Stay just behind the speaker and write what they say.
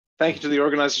thank you to the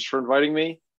organizers for inviting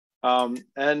me.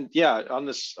 And yeah, on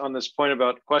this point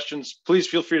about questions, please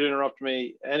feel free to interrupt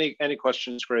me. Any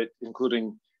questions, great,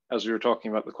 including as we were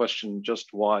talking about the question, just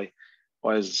why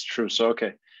is this true? So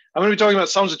okay, I'm going to be talking about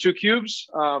sums of two cubes.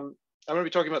 I'm going to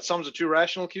be talking about sums of two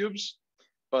rational cubes,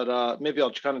 but maybe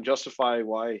I'll kind of justify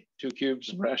why two cubes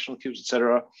and rational cubes,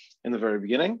 etc., in the very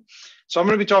beginning. So I'm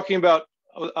going to be talking about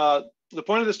the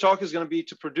point of this talk is going to be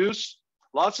to produce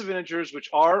lots of integers which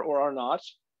are or are not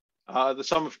the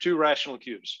sum of two rational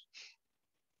cubes.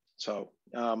 So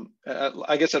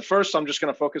I guess at first I'm just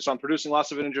going to focus on producing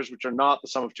lots of integers which are not the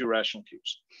sum of two rational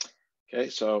cubes. Okay,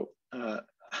 so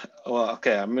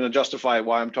okay, I'm going to justify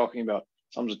why I'm talking about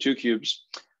sums of two cubes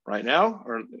right now,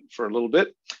 or for a little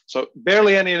bit. So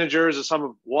barely any integer is a sum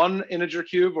of one integer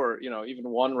cube, or even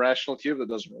one rational cube. That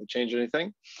doesn't really change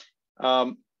anything.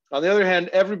 On the other hand,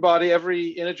 every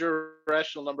integer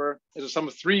rational number is a sum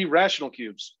of three rational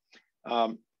cubes.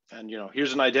 And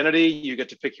here's an identity. You get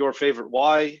to pick your favorite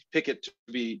y, pick it to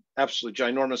be absolutely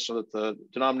ginormous so that the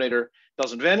denominator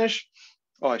doesn't vanish.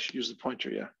 Oh, I should use the pointer,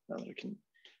 yeah, now that I can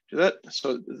do that.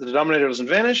 So the denominator doesn't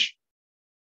vanish.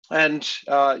 And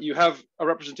you have a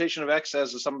representation of x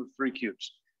as the sum of three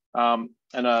cubes. And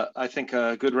I think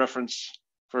a good reference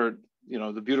for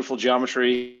the beautiful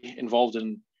geometry involved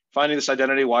in finding this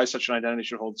identity, why such an identity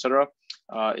should hold, etc.,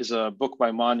 is a book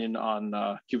by Mannion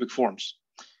on cubic forms.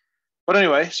 But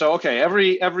anyway, so okay,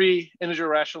 every integer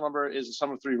rational number is a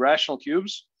sum of three rational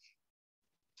cubes.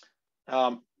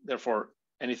 Therefore,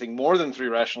 anything more than three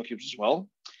rational cubes as well.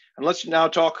 And let's now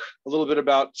talk a little bit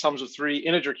about sums of three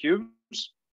integer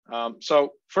cubes.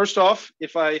 So first off,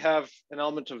 if I have an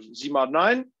element of z mod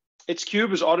 9, its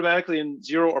cube is automatically in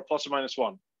 0 or plus or minus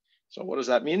 1. So what does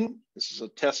that mean? This is a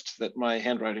test that my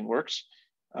handwriting works.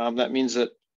 That means that,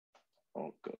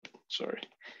 oh, good, sorry.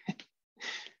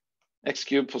 X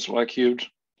cubed plus y cubed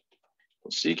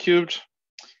plus c cubed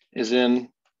is in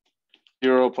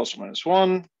 0 plus or minus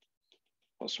 1,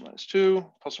 plus or minus 2,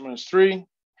 plus or minus 3,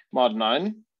 mod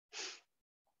 9.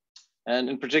 And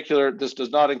in particular, this does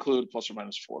not include plus or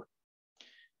minus 4.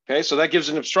 Okay, so that gives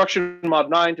an obstruction mod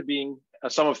 9 to being a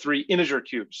sum of three integer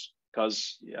cubes,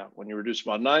 because yeah, when you reduce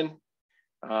mod 9,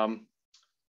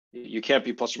 you can't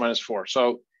be plus or minus 4.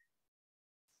 So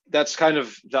that's kind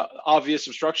of the obvious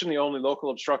obstruction, the only local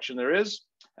obstruction there is.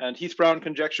 And Heath-Brown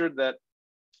conjectured that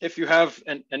if you have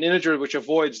an integer which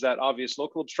avoids that obvious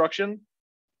local obstruction,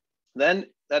 then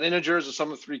that integer is a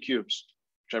sum of three cubes,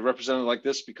 which I represented like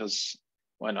this because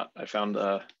why not? I found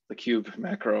the cube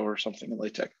macro or something in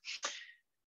LaTeX.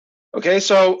 Okay,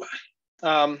 so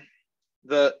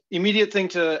the immediate thing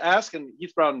to ask, and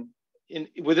Heath-Brown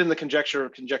within the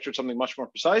conjectured something much more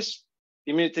precise.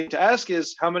 The immediate thing to ask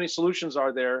is how many solutions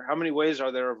are there? How many ways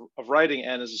are there of writing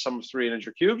n as a sum of three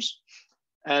integer cubes?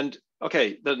 And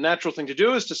okay, the natural thing to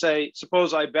do is to say,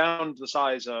 suppose I bound the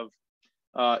size of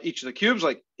each of the cubes,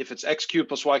 like if it's x cubed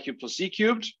plus y cubed plus z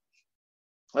cubed,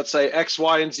 let's say x,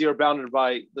 y, and z are bounded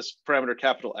by this parameter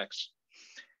capital X.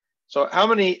 So how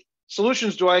many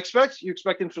solutions do I expect? You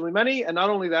expect infinitely many, and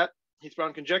not only that,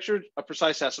 Heath-Brown conjectured a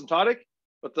precise asymptotic,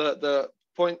 but the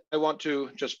point I want to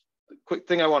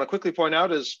quickly point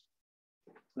out is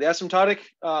the asymptotic,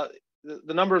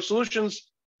 the number of solutions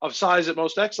of size at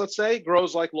most x, let's say,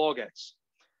 grows like log x.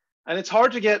 And it's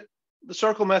hard to get the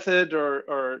circle method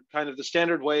or kind of the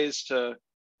standard ways to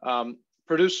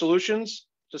produce solutions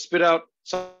to spit out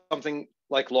something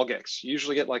like log x. You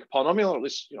usually get like a polynomial, or at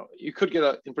least you could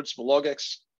get in principle log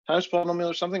x times polynomial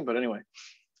or something, but anyway.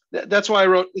 That's why I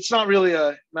wrote, it's not really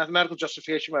a mathematical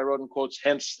justification, but I wrote in quotes,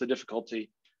 hence the difficulty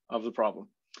of the problem.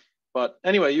 But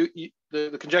anyway,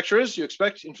 the conjecture is you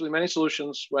expect infinitely many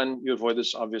solutions when you avoid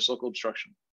this obvious local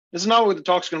obstruction. This is not what the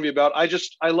talk's going to be about.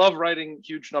 I love writing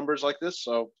huge numbers like this.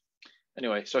 So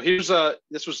anyway, so here's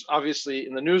this was obviously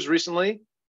in the news recently.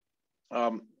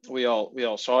 We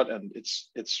all saw it, and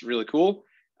it's really cool.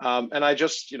 And I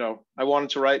just I wanted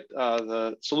to write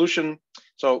the solution.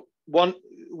 So one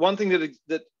thing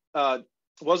that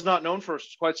was not known for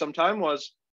quite some time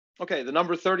was, okay, the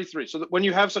number 33. So that when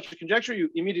you have such a conjecture, you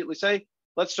immediately say,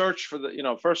 let's search for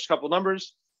the first couple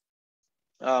numbers,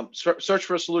 search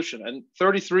for a solution. And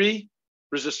 33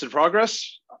 resisted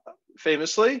progress,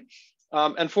 famously,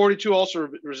 and 42 also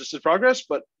resisted progress.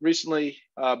 But recently,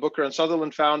 Booker and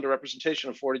Sutherland found a representation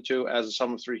of 42 as a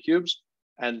sum of three cubes,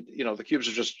 and the cubes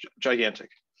are just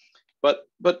gigantic. But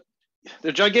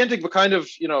they're gigantic, but kind of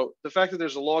the fact that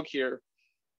there's a log here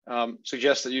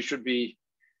suggests that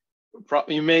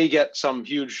you may get some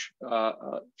huge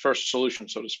first solution,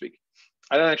 so to speak.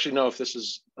 I don't actually know if this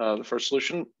is the first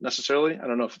solution necessarily. I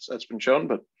don't know if that's been shown,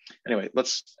 but anyway,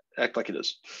 let's act like it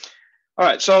is. All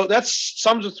right, so that's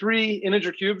sums of 3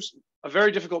 integer cubes, a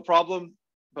very difficult problem,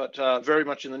 but very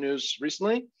much in the news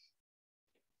recently.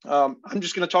 I'm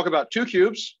just going to talk about 2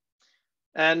 cubes.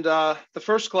 And the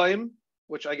first claim,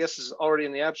 which I guess is already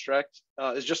in the abstract,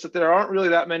 is just that there aren't really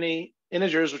that many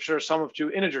integers which are a sum of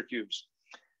 2 integer cubes.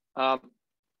 And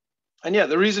yeah,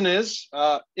 the reason is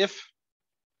if,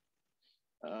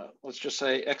 let's just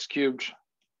say x cubed,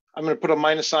 I'm going to put a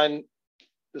minus sign.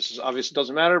 This is obvious, it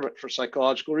doesn't matter, but for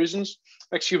psychological reasons,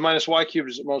 x cubed minus y cubed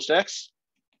is at most x.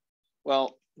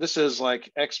 Well, this is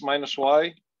like x minus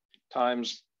y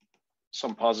times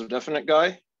some positive definite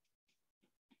guy.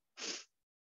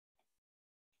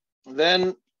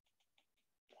 Then,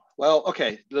 well,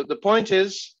 okay, the point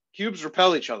is cubes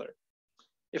repel each other.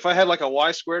 If I had like a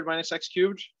y squared minus x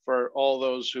cubed for all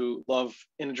those who love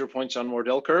integer points on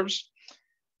Mordell curves,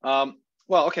 well,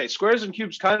 okay, squares and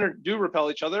cubes kind of do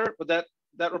repel each other, but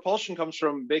that repulsion comes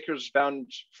from Baker's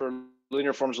bound for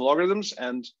linear forms and logarithms.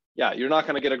 And yeah, you're not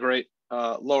going to get a great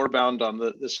lower bound on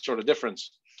this sort of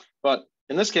difference. But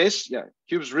in this case, yeah,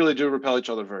 cubes really do repel each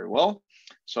other very well.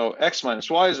 So x minus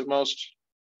y is at most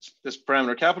this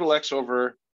parameter capital X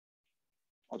over,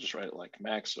 I'll just write it like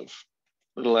max of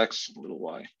little x, little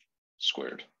y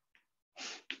squared.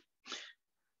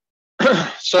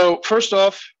 So first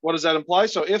off, what does that imply?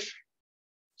 So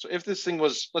if this thing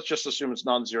was, let's just assume it's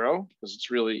non-zero, because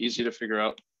it's really easy to figure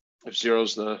out if 0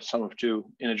 is the sum of 2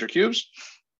 integer cubes.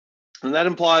 And that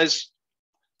implies,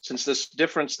 since this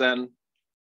difference then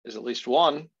is at least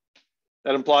 1,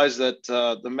 that implies that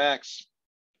the max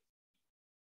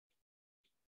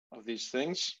of these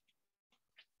things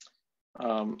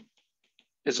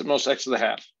is at most x to the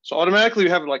half. So automatically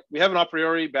we have an a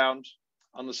priori bound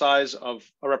on the size of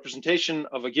a representation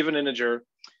of a given integer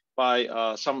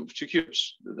by sum of 2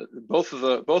 cubes. Both of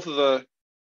the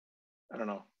I don't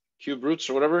know, cube roots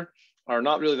or whatever are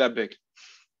not really that big.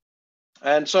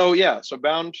 And so yeah, so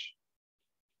bound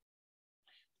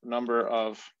number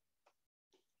of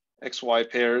xy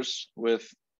pairs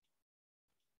with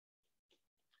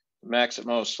max at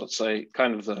most, let's say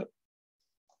kind of the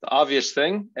obvious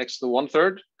thing, x to the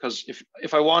 1/3, because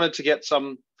if I wanted to get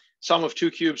some sum of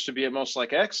 2 cubes to be at most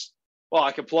like x, well,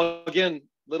 I could plug in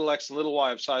little x and little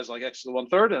y of size like x to the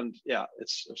 1/3, and yeah,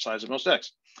 it's of size at most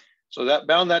x. So that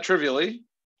bound that trivially.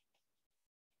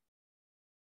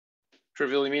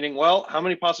 Trivially meaning, well, how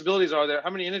many possibilities are there? How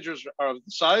many integers are of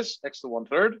the size x to the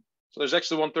 1/3? So there's x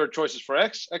to the 1/3 choices for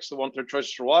x to the 1/3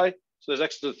 choices for y. So there's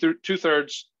x to the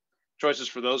 2/3 choices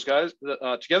for those guys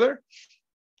together.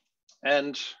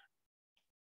 And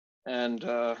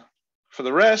for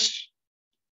the rest,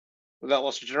 without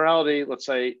loss of generality, let's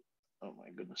say, oh my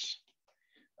goodness,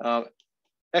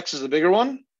 x is the bigger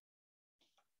one.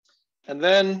 And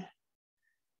then,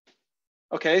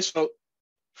 okay, so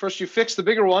first you fix the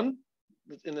bigger one,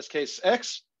 in this case,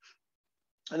 x,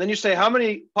 and then you say, how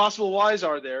many possible y's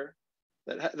are there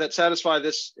that satisfy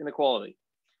this inequality?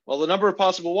 Well, the number of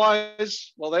possible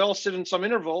y's, well, they all sit in some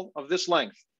interval of this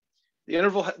length. The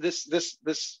interval,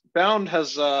 this bound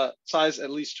has size at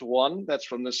least 1. That's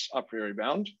from this a priori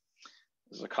bound.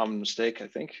 This is a common mistake, I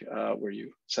think, where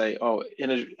you say, oh,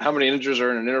 how many integers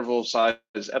are in an interval of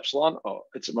size epsilon? Oh,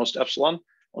 it's at most epsilon.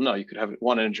 Well, no, you could have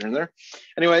 1 integer in there.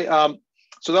 Anyway,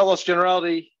 so that loss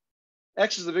generality,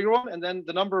 x is the bigger one, and then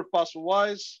the number of possible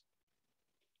y's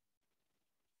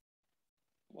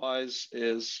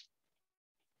is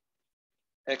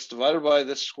x divided by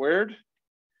this squared.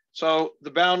 So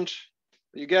the bound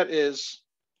that you get is,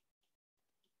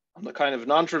 on the kind of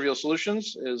non-trivial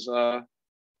solutions, is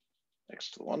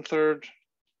x to the 1/3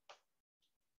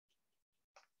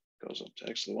 goes up to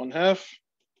x to the 1/2,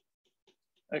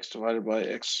 x divided by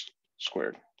x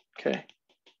squared, okay,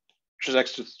 which is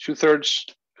x to the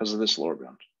 2/3 because of this lower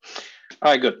bound.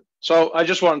 All right, good. So I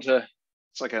just wanted to,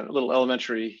 it's like a little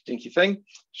elementary dinky thing.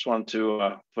 Just wanted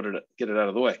to get it out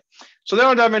of the way. So there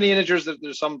aren't that many integers that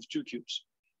there's sum of 2 cubes.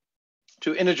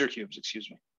 2 integer cubes, excuse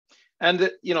me. And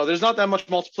there's not that much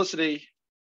multiplicity.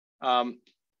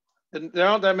 There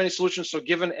aren't that many solutions. So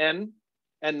given n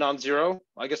non-zero,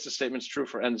 I guess the statement's true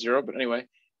for n0, but anyway,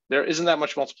 there isn't that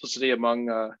much multiplicity among,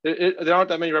 there aren't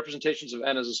that many representations of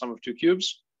n as a sum of 2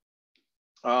 cubes.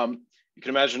 You can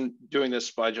imagine doing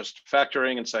this by just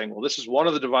factoring and saying, well, this is one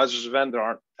of the divisors of n. There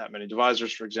aren't that many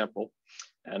divisors, for example.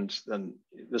 And then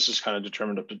this is kind of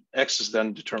determined up to, x is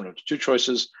then determined up to 2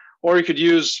 choices. Or you could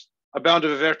use a bound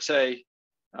of Evertse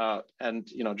and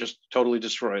just totally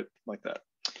destroy it like that.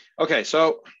 Okay,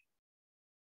 so,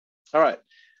 all right.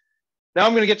 Now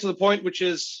I'm going to get to the point, which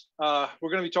is we're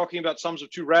going to be talking about sums of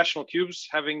 2 rational cubes,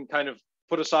 having kind of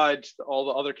put aside all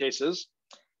the other cases.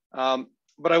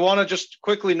 But I want to just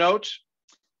quickly note,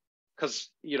 because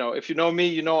if you know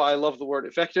me, I love the word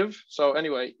effective. So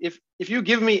anyway, if you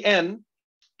give me n,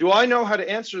 do I know how to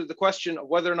answer the question of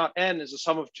whether or not n is a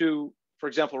sum of two, for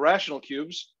example, rational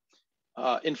cubes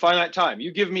in finite time?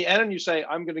 You give me n and you say,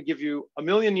 I'm going to give you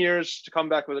 1,000,000 years to come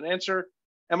back with an answer.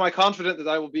 Am I confident that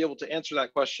I will be able to answer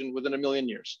that question within 1,000,000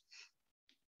 years?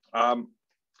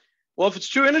 Well, if it's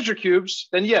two integer cubes,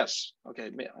 then yes. Okay,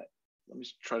 let me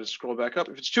try to scroll back up.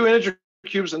 If it's two integer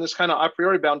cubes, then this kind of a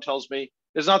priori bound tells me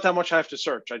there's not that much I have to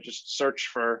search. I just search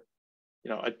for,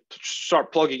 I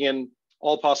start plugging in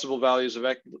all possible values of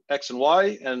x and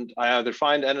y, and I either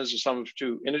find n as a sum of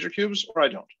two integer cubes or I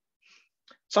don't.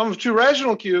 Sum of two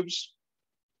rational cubes,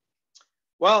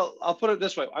 well, I'll put it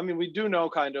this way. I mean, we do know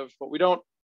kind of, but we don't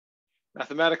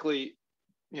mathematically,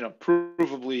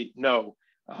 provably know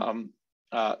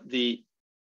the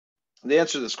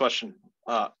answer to this question.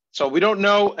 So we don't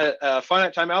know a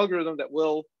finite time algorithm that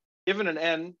will, given an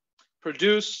n,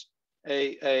 produce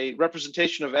a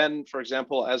representation of n, for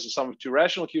example, as a sum of two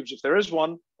rational cubes if there is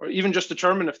one, or even just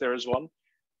determine if there is one,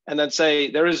 and then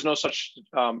say there is no such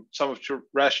sum of two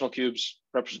rational cubes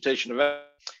representation of n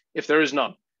if there is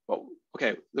none. Well,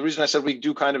 okay, the reason I said we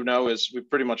do kind of know is we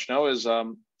pretty much know is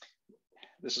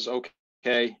this is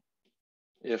okay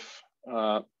if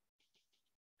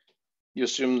you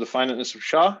assume the finiteness of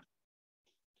Shah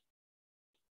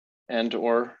and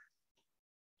or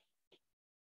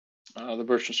the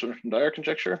Birch-Swinnerton-Dyer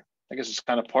conjecture. I guess it's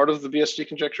kind of part of the BSD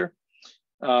conjecture.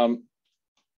 And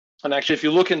actually, if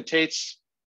you look in Tate's,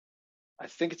 I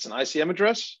think it's an ICM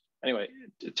address. Anyway,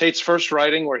 Tate's first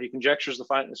writing where he conjectures the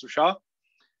finiteness of Shah,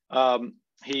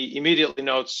 he immediately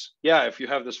notes, yeah, if you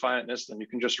have this finiteness, then you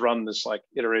can just run this like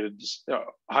iterated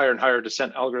higher and higher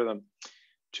descent algorithm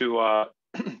to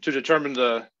to determine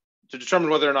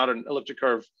whether or not an elliptic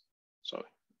curve. So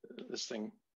this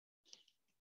thing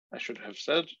I should have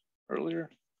said earlier,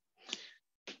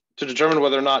 to determine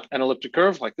whether or not an elliptic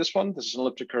curve like this one, this is an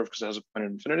elliptic curve because it has a point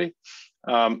at infinity,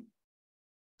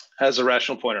 has a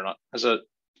rational point or not, has an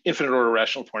infinite order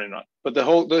rational point or not. But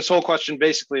this whole question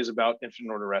basically is about infinite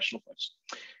order rational points.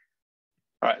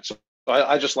 All right, so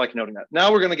I just like noting that.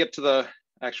 Now we're going to get to the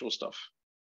actual stuff.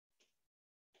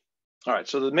 All right,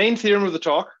 so the main theorem of the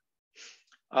talk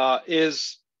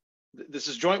is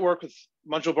joint work with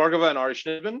Manjul Bhargava and Ari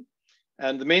Shnidman.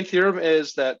 And the main theorem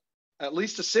is that at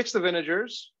least a sixth of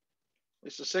integers,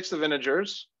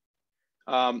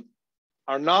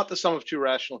 are not the sum of two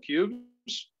rational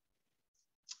cubes.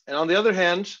 And on the other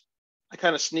hand, I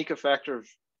kind of sneak a factor of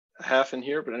half in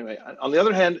here, but anyway, on the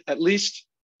other hand, at least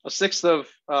a sixth of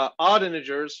odd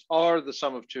integers are the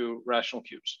sum of two rational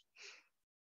cubes.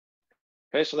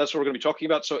 Okay, so that's what we're going to be talking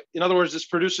about. So in other words, this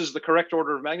produces the correct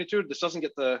order of magnitude. This doesn't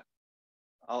get the,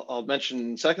 I'll mention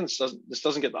in seconds, this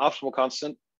doesn't get the optimal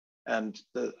constant, and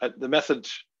the method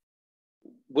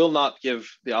will not give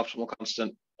the optimal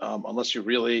constant unless you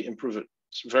really improve it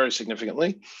very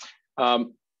significantly.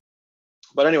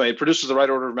 But anyway, it produces the right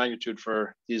order of magnitude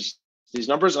for these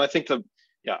numbers. And I think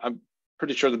I'm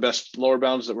pretty sure the best lower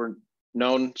bounds that were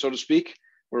known, so to speak,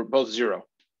 were both 0.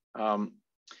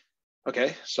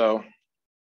 Okay, so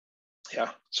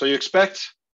yeah, so you expect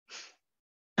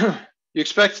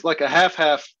like a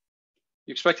half-half.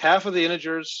 You expect half of the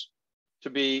integers to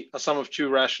be a sum of two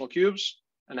rational cubes,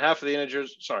 and half of the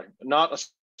integers, sorry, not a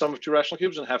sum of two rational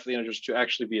cubes, and half of the integers to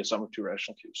actually be a sum of two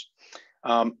rational cubes.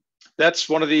 That's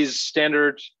one of these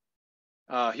standard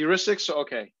heuristics. So,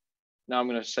 okay, now I'm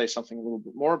going to say something a little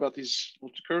bit more about these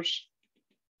elliptic curves.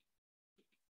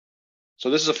 So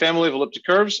this is a family of elliptic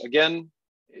curves. Again,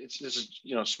 this is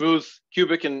smooth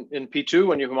cubic in P2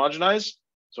 when you homogenize.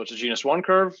 So it's a genus 1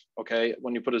 curve. Okay,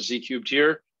 when you put a z cubed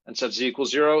here and set z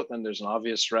equals 0, then there's an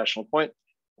obvious rational point,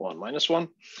 1 minus 1.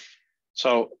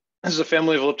 So this is a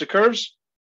family of elliptic curves.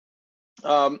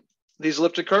 These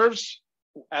elliptic curves,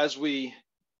 as we,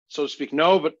 so to speak,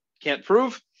 know but can't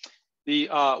prove,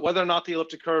 whether or not the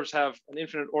elliptic curves have an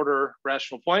infinite order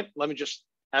rational point. Let me just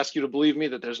ask you to believe me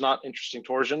that there's not interesting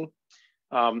torsion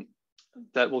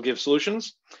that will give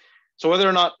solutions. So whether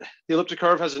or not the elliptic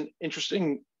curve has an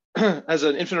interesting, has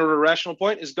an infinite order rational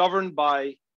point is governed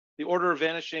by the order of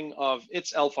vanishing of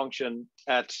its L function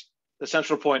at the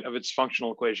central point of its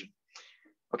functional equation.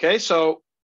 Okay, so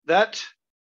that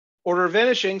order of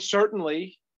vanishing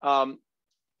certainly, the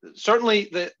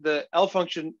L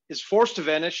function is forced to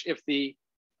vanish if the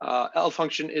L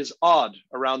function is odd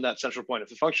around that central point, if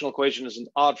the functional equation is an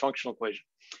odd functional equation.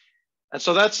 And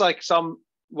so that's like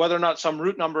whether or not some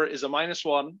root number is a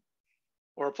 -1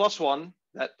 or a +1,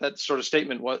 that sort of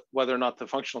statement, whether or not the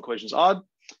functional equation is odd.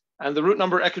 And the root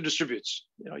number equidistributes.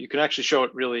 You can actually show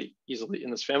it really easily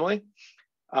in this family.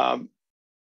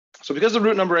 So because the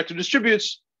root number active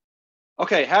distributes,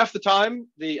 okay, half the time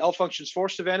the L function is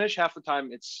forced to vanish, half the time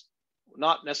it's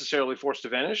not necessarily forced to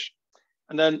vanish.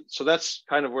 And then, so that's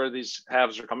kind of where these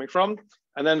halves are coming from.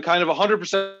 And then kind of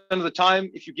 100% of the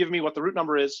time, if you give me what the root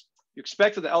number is, you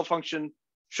expect that the L function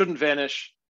shouldn't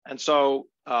vanish. And so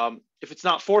if it's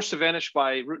not forced to vanish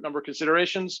by root number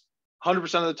considerations,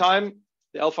 100% of the time,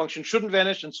 the L function shouldn't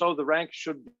vanish. And so the rank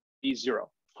should be 0,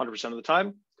 100% of the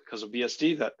time because of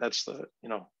BSD, that's the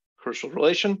crucial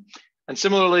relation. And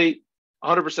similarly,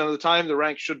 100% of the time, the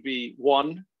rank should be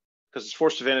 1 because it's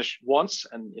forced to vanish once,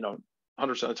 and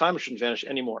 100% of the time it shouldn't vanish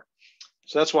anymore.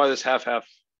 So that's why this half-half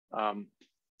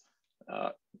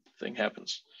thing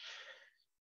happens.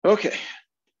 Okay.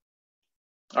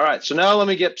 All right. So now let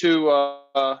me get to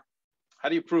how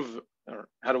do you prove, or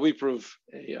how do we prove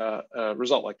a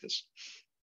result like this?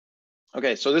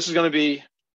 Okay. So this is going to be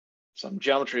some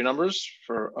geometry numbers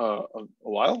for a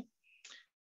while.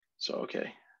 So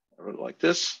okay, I wrote it like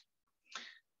this.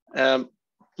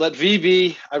 Let V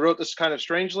be, I wrote this kind of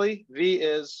strangely. V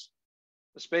is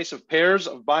the space of pairs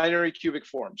of binary cubic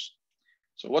forms.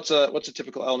 So what's a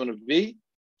typical element of V?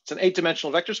 It's an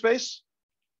 8-dimensional vector space.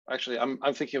 Actually,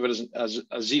 I'm thinking of it as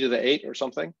a z to the 8 or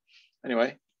something.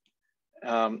 Anyway,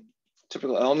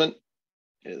 typical element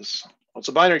is, well, it's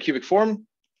a binary cubic form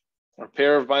or a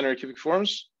pair of binary cubic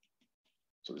forms.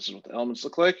 So this is what the elements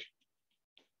look like.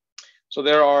 So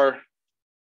there are,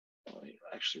 let me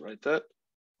actually write that.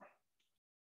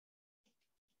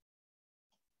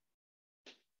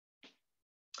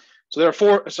 So there are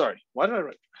 4, sorry, why did I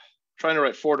write? I'm trying to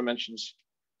write 4 dimensions.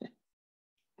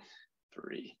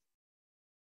 3.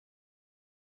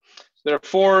 So there are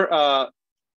 4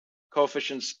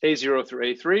 coefficients A0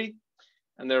 through A3,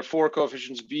 and there are 4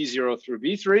 coefficients B0 through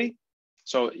B3.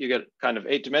 So you get kind of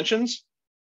 8 dimensions.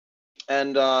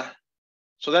 And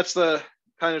so that's the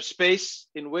kind of space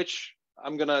in which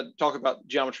I'm going to talk about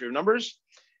geometry of numbers.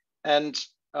 And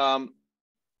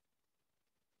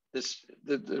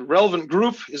the relevant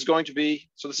group is going to be,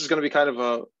 so this is going to be kind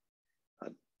of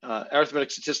a arithmetic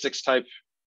statistics type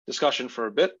discussion for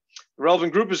a bit. The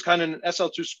relevant group is kind of an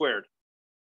SL2 squared.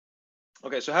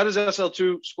 Okay, so how does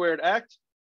SL2 squared act?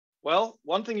 Well,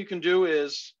 one thing you can do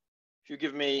is, if you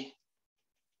give me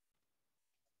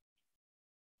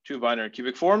 2 binary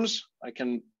cubic forms, I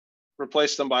can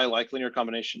replace them by like linear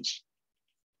combinations.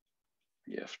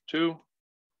 BF2,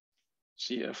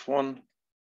 CF1,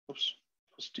 oops,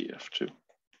 plus DF2.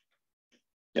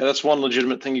 Yeah, that's one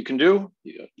legitimate thing you can do.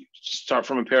 You start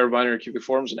from a pair of binary cubic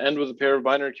forms and end with a pair of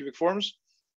binary cubic forms.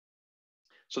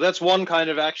 So that's one kind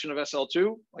of action of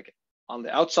SL2, like on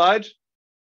the outside,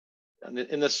 and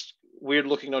in this weird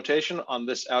looking notation on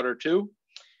this outer 2.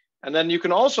 And then you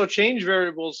can also change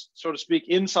variables, so to speak,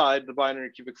 inside the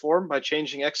binary cubic form by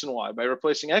changing X and Y, by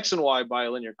replacing X and Y by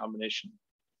a linear combination,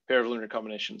 pair of linear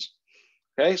combinations.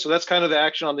 Okay, so that's kind of the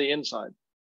action on the inside.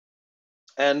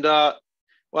 And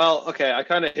well, okay, I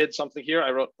kind of hid something here.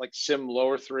 I wrote like sim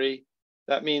lower 3.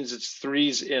 That means it's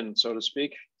 3's in, so to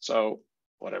speak. So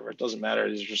whatever, it doesn't matter.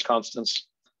 These are just constants.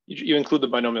 You include the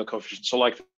binomial coefficient. So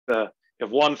like you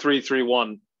have 1, 3, 3,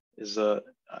 1 is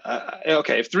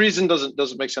okay. If 3's in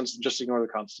doesn't make sense, just ignore the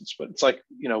constants. But it's like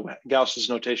Gauss's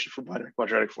notation for binary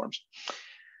quadratic forms.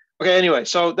 Okay, anyway,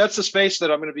 so that's the space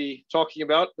that I'm going to be talking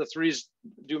about. The 3's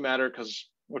do matter because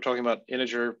we're talking about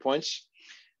integer points.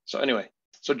 So anyway.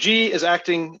 So G is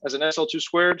acting as an SL2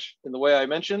 squared in the way I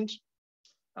mentioned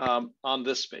on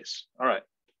this space. All right.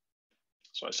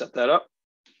 So I set that up.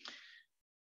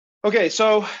 Okay,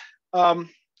 so let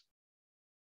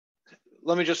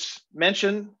me just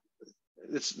mention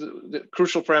the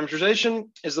crucial parameterization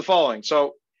is the following.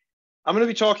 So I'm going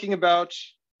to be talking about,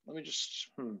 let me just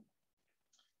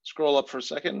scroll up for a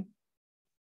second.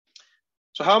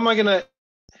 So how am I going to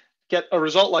get a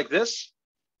result like this?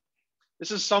 This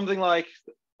is something like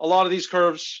a lot of these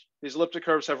curves, these elliptic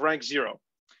curves have rank 0.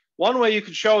 One way you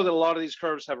can show that a lot of these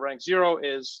curves have rank 0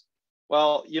 is,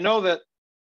 well, you know that,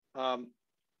 let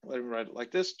me write it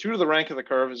like this, 2 to the rank of the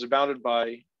curve is bounded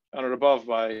above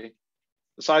by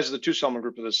the size of the 2-Selman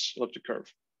group of this elliptic curve.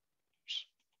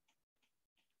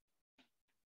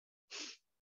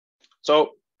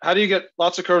 So how do you get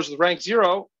lots of curves with rank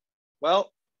 0?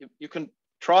 Well, you can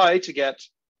try to get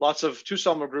lots of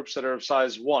 2-Selman groups that are of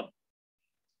size 1.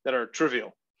 That are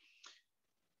trivial.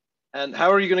 And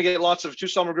how are you going to get lots of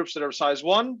 2-Selman groups that are of size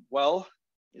 1? Well,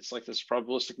 it's like this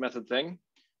probabilistic method thing.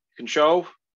 You can show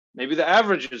maybe the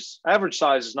average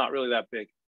size is not really that big.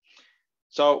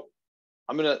 So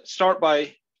I'm going to start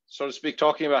by, so to speak,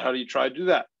 talking about how do you try to do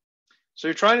that. So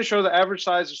you're trying to show the average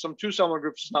size of some 2-Selman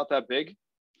groups is not that big.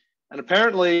 And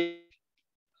apparently,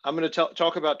 I'm going to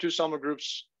talk about 2-Selman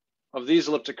groups of these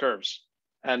elliptic curves.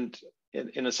 And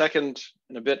in a second,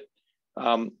 in a bit,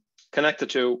 connect the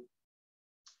two.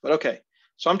 But okay,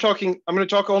 so I'm going to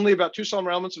talk only about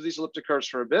two-Selmer elements of these elliptic curves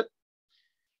for a bit.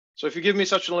 So if you give me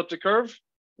such an elliptic curve,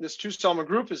 this two-Selmer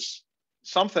group is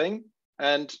something.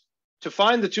 And to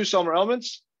find the two-Selmer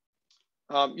elements,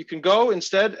 you can go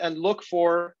instead and look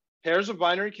for pairs of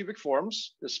binary cubic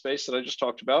forms, this space that I just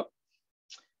talked about.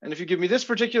 And if you give me this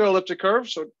particular elliptic curve,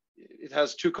 so it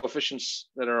has two coefficients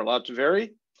that are allowed to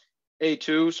vary,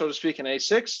 A2, so to speak, and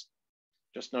A6,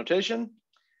 just notation.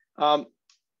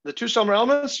 The two-Selmer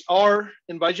elements are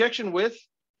in bijection with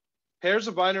pairs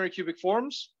of binary cubic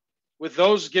forms with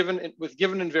those given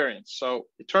invariants. So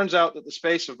it turns out that the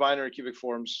space of binary cubic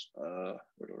forms, where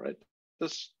do I write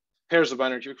this? Pairs of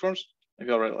binary cubic forms.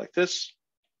 Maybe I'll write it like this.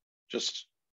 Just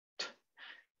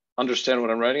understand what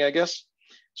I'm writing, I guess.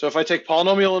 So if I take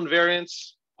polynomial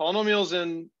invariants, polynomials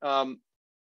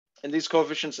in these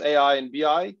coefficients AI and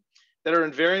BI that are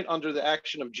invariant under the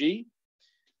action of G,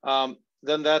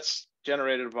 then that's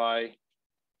generated by,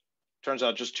 turns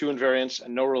out, just two invariants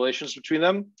and no relations between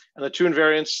them. And the two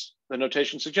invariants, the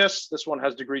notation suggests this one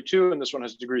has degree 2 and this one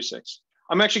has degree 6.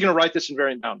 I'm actually going to write this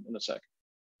invariant down in a sec,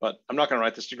 but I'm not going to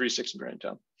write this degree 6 invariant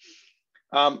down.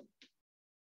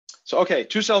 So okay,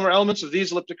 two-Selmer elements of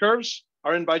these elliptic curves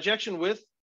are in bijection with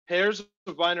pairs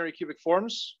of binary cubic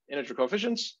forms, integer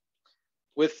coefficients,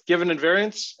 with given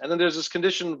invariants. And then there's this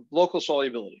condition of local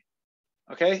solubility.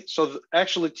 Okay, so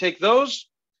actually take those.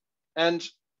 And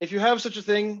if you have such a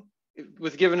thing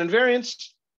with given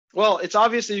invariants, well, it's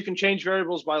obvious that you can change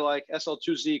variables by like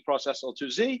SL2Z cross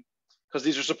SL2Z, because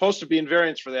these are supposed to be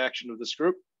invariants for the action of this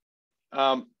group.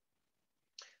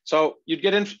 So you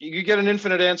get an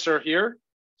infinite answer here.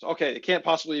 So, okay, it can't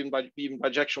possibly even be in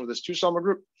bijection with this two-Selmer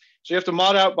group. So you have to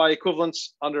mod out by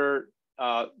equivalence under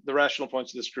the rational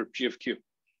points of this group, G of Q.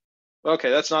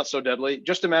 Okay, that's not so deadly.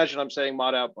 Just imagine I'm saying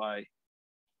mod out by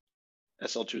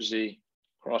SL2Z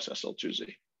cross SL2Z.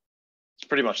 It's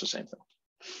pretty much the same thing.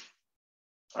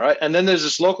 All right, and then there's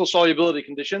this local solubility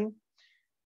condition.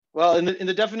 Well, in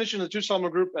the definition of the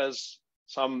two-Selmer group as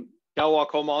some Galois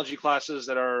cohomology classes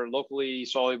that are locally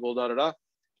soluble,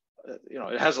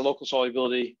 it has a local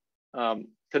solubility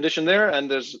condition there, and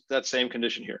there's that same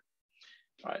condition here.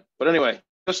 All right, but anyway,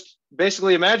 just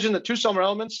basically imagine that two-Selmer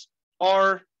elements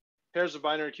are pairs of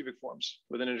binary cubic forms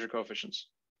with integer coefficients.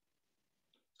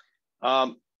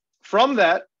 From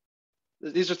that,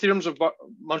 these are theorems of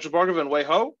Bhargava and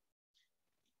Wei-Ho,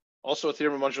 also a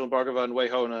theorem of Bhargava and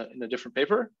Wei-Ho in a different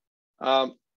paper.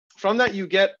 From that, you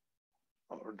get,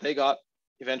 or they got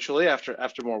eventually after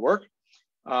more work,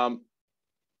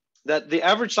 that the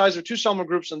average size of two-Selmer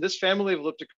groups in this family of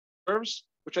elliptic curves,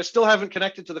 which I still haven't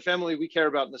connected to the family we care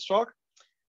about in this talk,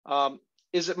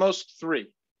 is at most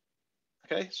 3.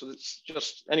 Okay, so it's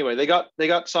just, anyway, they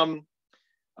got some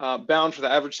bound for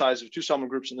the average size of two-Selmer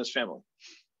groups in this family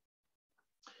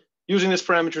using this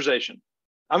parameterization.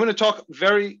 I'm going to talk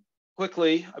very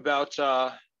quickly about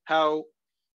how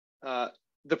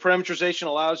the parameterization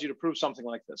allows you to prove something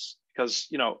like this. Because,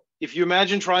 if you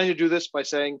imagine trying to do this by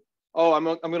saying, oh, I'm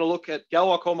going to look at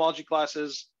Galois cohomology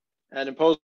classes and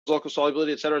impose local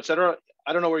solubility, et cetera,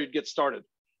 I don't know where you'd get started.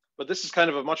 But this is kind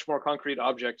of a much more concrete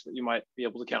object that you might be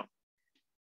able to count.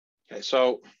 Okay,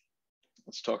 so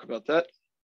let's talk about that.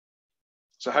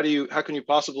 So how can you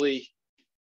possibly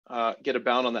get a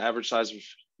bound on the average size of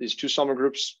these two-Selmer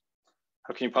groups?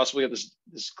 How can you possibly get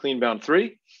this clean bound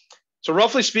 3? So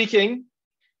roughly speaking,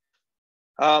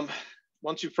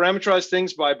 once you parameterize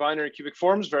things by binary cubic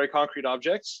forms, very concrete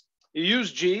objects, you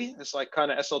use G, it's like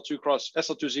kind of SL2Z cross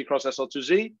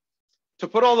SL2Z, to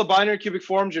put all the binary cubic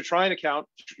forms you're trying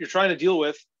to deal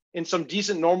with in some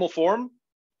decent normal form.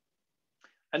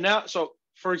 And now, so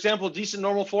for example, decent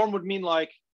normal form would mean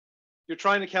like you're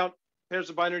trying to count pairs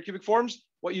of binary cubic forms.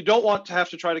 What you don't want to have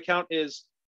to try to count is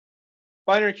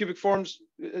binary cubic forms,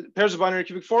 pairs of binary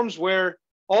cubic forms where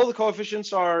all the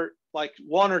coefficients are like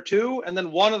 1 or 2, and then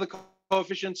only one of the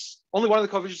coefficients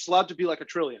is allowed to be like a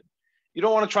trillion. You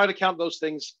don't want to try to count those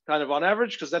things kind of on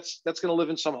average, because that's going to live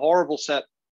in some horrible set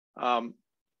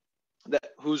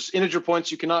whose integer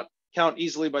points you cannot count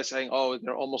easily by saying, oh,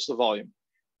 they're almost the volume.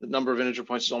 The number of integer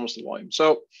points is almost the volume.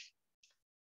 So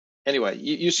anyway,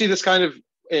 you see this kind of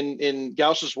in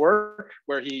Gauss's work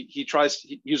where he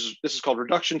uses, this is called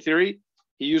reduction theory.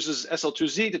 He uses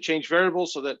SL2Z to change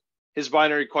variables so that his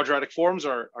binary quadratic forms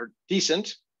are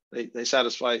decent. They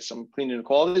satisfy some clean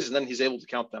inequalities, and then he's able to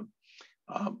count them.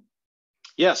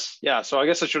 So I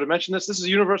guess I should have mentioned this. This is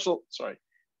universal,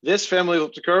 this family of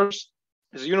elliptic curves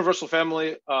is a universal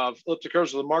family of elliptic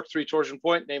curves with a Mark III torsion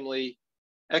point, namely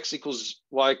x equals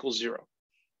y equals 0.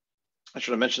 I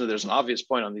should have mentioned that there's an obvious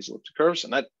point on these elliptic curves,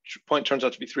 and that point turns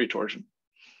out to be 3 torsion.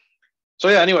 So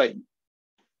yeah, anyway,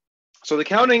 so the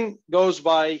counting goes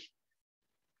by,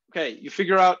 okay, you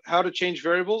figure out how to change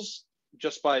variables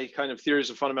just by kind of theories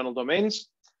of fundamental domains,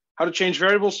 how to change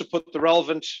variables to put the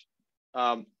relevant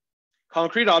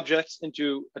concrete objects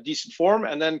into a decent form,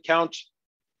 and then count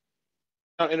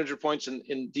integer points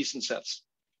in decent sets.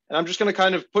 And I'm just going to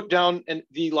kind of put down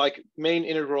the like main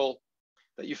integral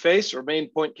that you face, or main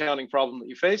point counting problem that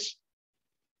you face.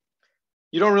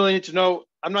 You don't really need to know.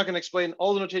 I'm not going to explain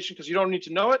all the notation because you don't need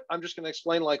to know it. I'm just going to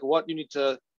explain like what you need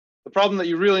to, the problem that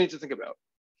you really need to think about.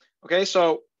 Okay,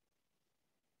 so,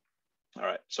 all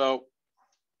right, so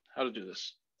how to do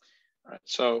this. All right,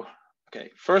 so,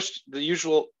 okay, first the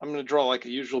usual, I'm going to draw like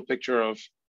a usual picture of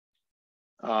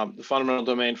the fundamental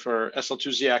domain for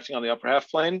SL2Z acting on the upper half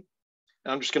plane.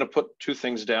 And I'm just going to put 2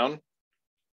 things down.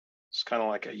 It's kind of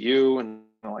like a U and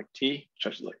like T, which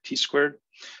actually like T squared.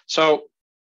 So,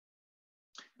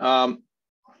 okay.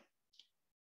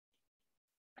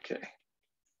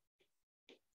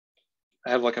 I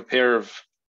have like a pair of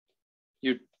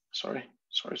I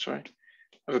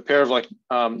have a pair of like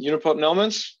unipotent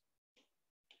elements.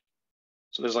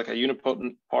 So there's like a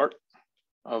unipotent part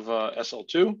of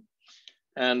SL2,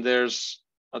 and there's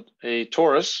a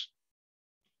torus.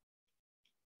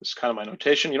 This is kind of my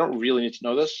notation. You don't really need to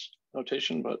know this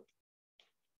notation, but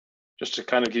just to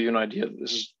kind of give you an idea,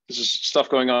 this is stuff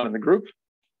going on in the group.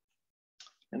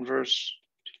 Inverse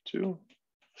T2.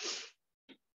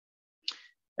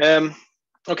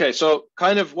 Okay, so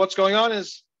kind of what's going on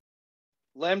is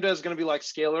lambda is going to be like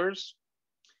scalars.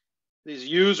 These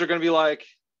U's are going to be like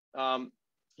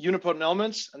unipotent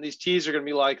elements, and these T's are going to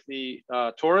be like the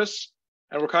torus.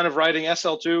 And we're kind of writing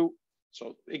SL2,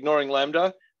 so ignoring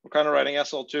lambda, we're kind of writing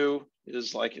SL2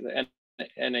 is like the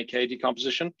NAK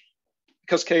decomposition.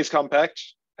 Because K is compact,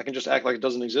 I can just act like it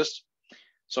doesn't exist.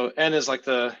 So N is like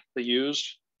the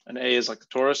U's, and A is like the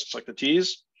torus, it's like the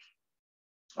T's.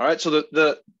 All right, so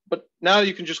but now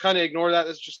you can just kind of ignore that.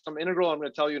 It's just some integral. I'm going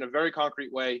to tell you in a very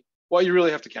concrete way what you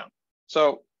really have to count.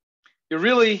 So you're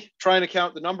really trying to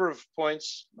count the number of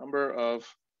points, number of,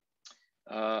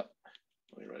 let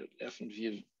me write it, F and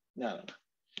V, no.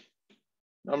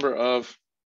 Number of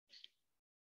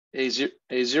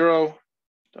A0,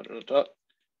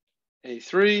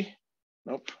 A3,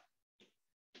 nope.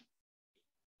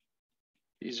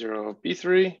 B0,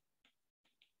 B3,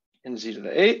 in Z to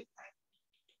the 8.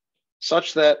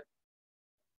 Such that,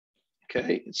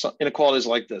 okay, inequalities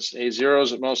like this. A0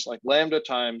 is at most like lambda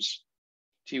times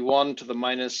T1 to the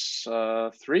minus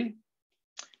 3.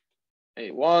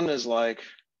 A1 is like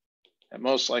at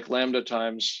most like lambda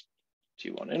times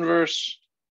T1 inverse.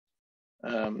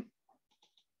 I'll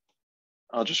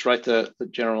just write the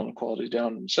general inequality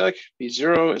down in a sec.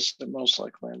 B0 is at most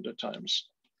like lambda times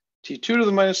T2 to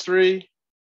the minus 3,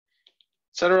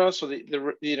 etc. So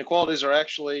the inequalities are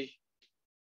actually,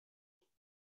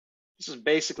 this is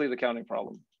basically the counting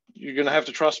problem. You're going to have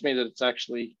to trust me that it's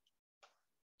actually,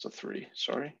 it's a 3,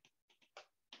 sorry.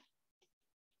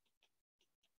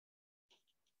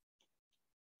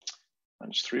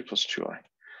 Minus 3 plus 2i.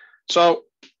 So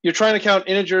you're trying to count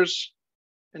integers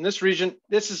in this region.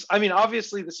 This is, I mean,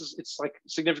 obviously it's like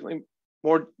significantly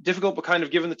more difficult, but kind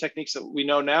of given the techniques that we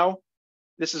know now,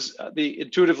 this is the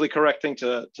intuitively correct thing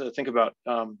to think about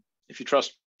if you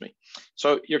trust me.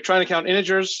 So you're trying to count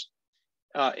integers,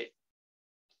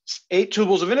 8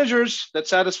 tuples of integers that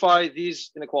satisfy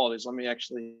these inequalities. Let me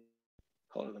actually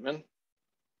color them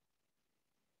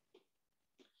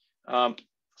in.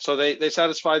 So they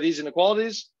satisfy these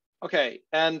inequalities. Okay,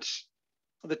 and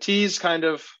the T's kind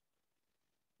of,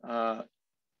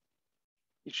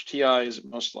 each Ti is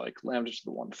most like lambda to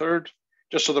the 1/3,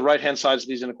 just so the right-hand sides of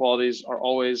these inequalities are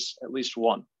always at least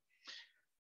 1.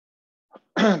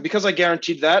 Because I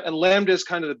guaranteed that, and lambda is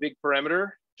kind of the big parameter.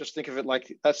 Just think of it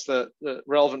like that's the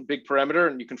relevant big parameter,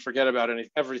 and you can forget about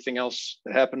everything else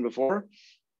that happened before.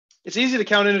 It's easy to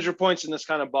count integer points in this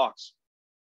kind of box.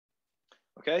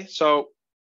 Okay, so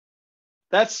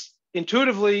that's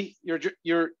intuitively,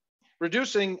 you're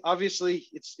reducing, obviously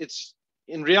it's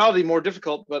in reality more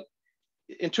difficult, but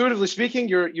intuitively speaking,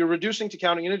 you're reducing to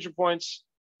counting integer points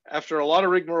after a lot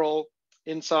of rigmarole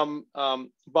in some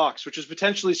box, which is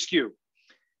potentially skew.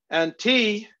 And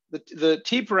T, the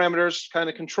T parameters kind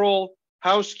of control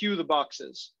how skew the box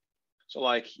is. So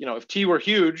like, you know, if T were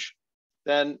huge,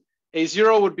 then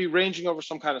A0 would be ranging over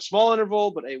some kind of small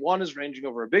interval, but A1 is ranging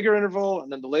over a bigger interval,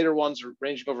 and then the later ones are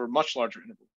ranging over a much larger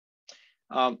interval.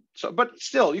 But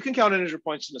still, you can count integer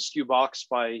points in a skew box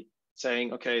by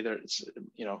saying, okay, it's,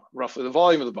 you know, roughly the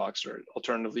volume of the box, or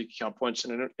alternatively, you can count points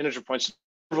in an integer points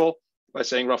interval. by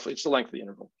saying roughly it's the length of the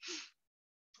interval.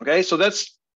 Okay, so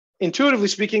that's, intuitively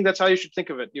speaking, that's how you should think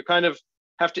of it. You kind of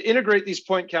have to integrate these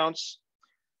point counts,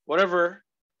 whatever,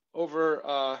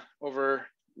 over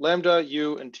lambda,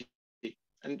 u, and t.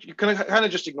 And you can kind of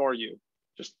just ignore u.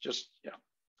 Yeah.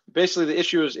 Basically, the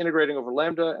issue is integrating over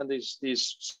lambda and these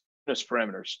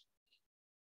parameters.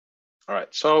 All right,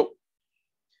 so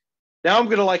now I'm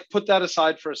gonna like put that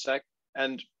aside for a sec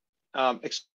and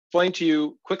explain to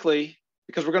you quickly,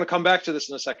 because we're gonna come back to this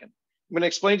in a second. I'm gonna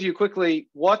explain to you quickly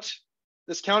what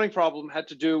this counting problem had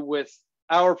to do with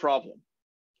our problem.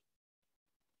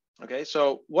 Okay,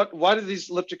 so why do these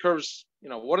elliptic curves,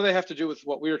 what do they have to do with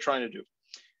what we were trying to do?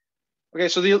 Okay,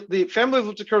 so the family of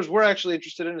elliptic curves we're actually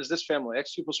interested in is this family,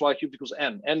 x cubed plus y cubed equals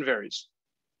n. N varies.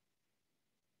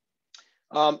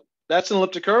 That's an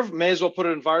elliptic curve. May as well put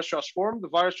it in Weierstrass form. The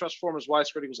Weierstrass form is y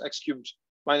squared equals x cubed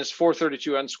minus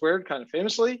 432n squared, kind of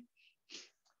famously.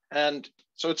 And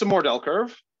so it's a Mordell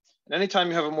curve. And anytime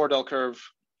you have a Mordell curve,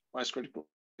 y squared equals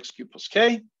x cubed plus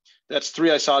k, that's 3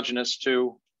 isogenous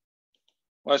to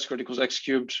y squared equals x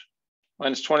cubed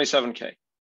minus 27k.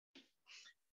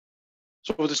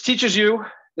 So what this teaches you,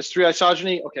 this 3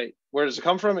 isogeny, okay, where does it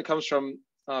come from? It comes from,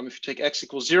 if you take x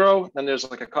equals 0, then there's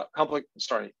like a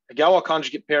Galois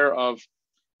conjugate pair of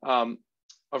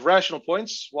rational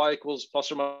points, y equals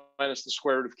plus or minus the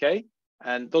square root of k.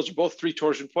 And those are both 3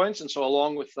 torsion points. And so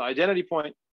along with the identity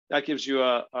point, that gives you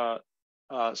a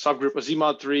subgroup, a Z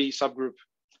mod 3 subgroup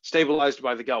stabilized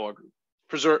by the Galois group.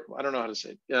 Preserved, I don't know how to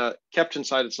say it, kept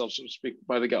inside itself, so to speak,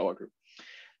 by the Galois group.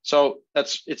 So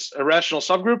it's a rational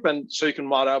subgroup, and so you can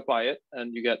mod out by it,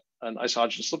 and you get an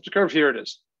isogenous elliptic curve. Here it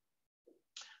is.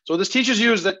 So what this teaches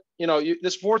you is that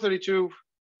this 432,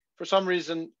 for some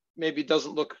reason, maybe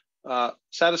doesn't look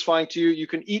satisfying to you. You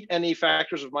can eat any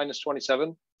factors of minus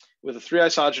 27 with a 3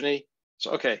 isogeny.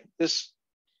 So okay,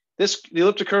 the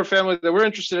elliptic curve family that we're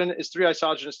interested in is 3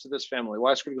 isogenous to this family.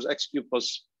 Y squared equals x cubed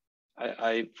plus,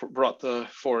 I brought the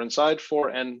 4 inside,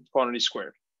 4n quantity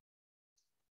squared.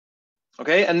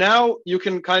 Okay, and now you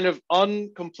can kind of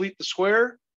uncomplete the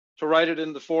square to write it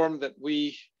in the form that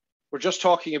we were just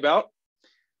talking about.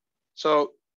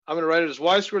 So I'm going to write it as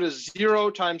y squared is 0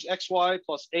 times xy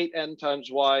plus 8n times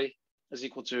y is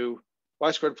equal to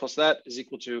y squared plus that is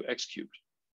equal to x cubed.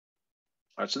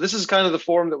 All right, so this is kind of the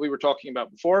form that we were talking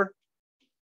about before.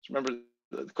 So remember,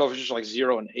 the coefficients are like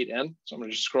 0 and 8n. So I'm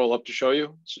going to just scroll up to show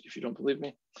you, if you don't believe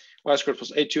me. Y squared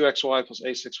plus a2xy plus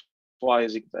a6y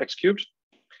is equal to x cubed.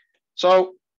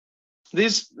 So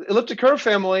these elliptic curve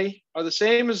family are the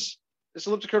same as this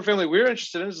elliptic curve family we're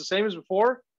interested in, is the same as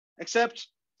before, except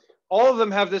all of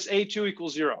them have this a2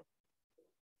 equals 0.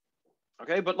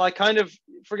 Okay, but like kind of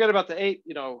forget about the 8,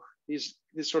 these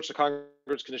sorts of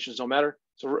congruence conditions don't matter.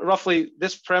 So roughly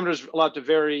this parameter is allowed to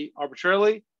vary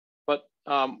arbitrarily, but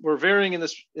we're varying in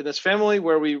this family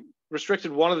where we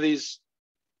restricted one of these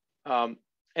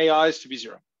AIs to be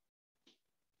 0.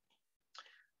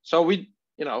 So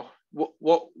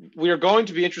what we are going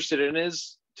to be interested in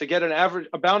is to get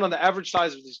a bound on the average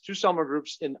size of these 2 Selmer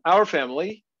groups in our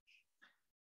family.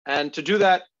 And to do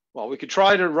that, well, we could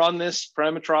try to run this,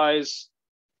 parameterize,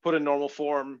 put in normal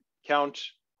form, count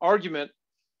argument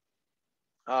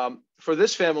for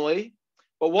this family.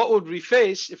 But what would we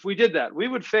face if we did that? We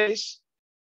would face,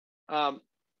 so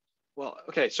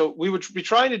we would be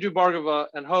trying to do Bhargava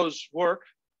and Ho's work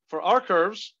for our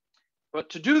curves. But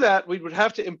to do that, we would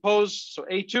have to impose, so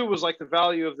A2 was like the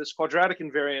value of this quadratic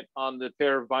invariant on the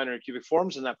pair of binary cubic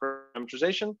forms in that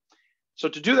parameterization. So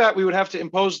to do that, we would have to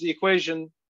impose the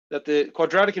equation that the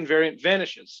quadratic invariant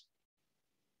vanishes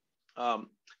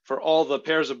for all the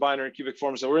pairs of binary cubic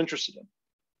forms that we're interested in.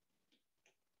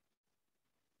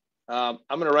 I'm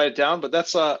going to write it down, but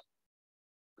that's a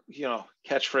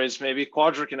catchphrase maybe,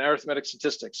 quadratic in arithmetic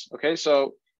statistics. Okay,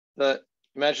 so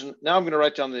imagine now I'm going to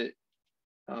write down the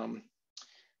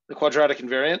quadratic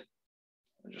invariant.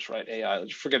 I'll just write AI.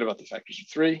 Let's forget about the factors of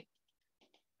 3.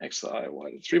 X to the I,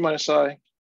 y to the 3 minus I.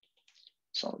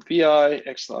 So pi,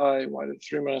 x to the I, y to the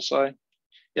 3 minus I.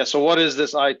 Yeah, so what is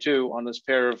this I2 on this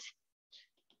pair of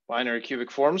binary cubic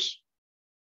forms?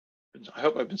 I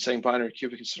hope I've been saying binary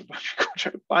cubic instead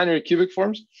of binary cubic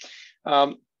forms.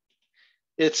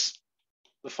 It's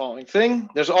the following thing.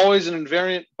 There's always an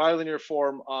invariant bilinear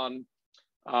form on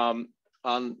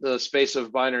the space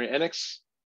of binary nx.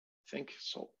 I think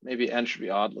so. Maybe n should be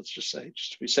odd. Let's just say,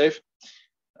 just to be safe,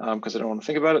 because I don't want to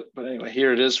think about it. But anyway,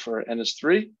 here it is for n is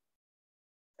 3.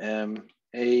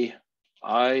 A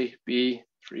I B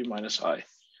 3 minus I.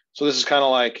 So this is kind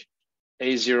of like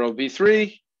A0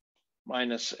 B3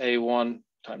 minus A1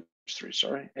 times 3.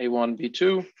 Sorry, A1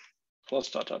 B2 plus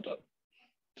dot dot dot.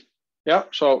 Yeah.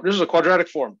 So this is a quadratic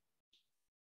form.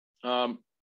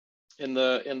 in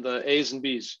the A's and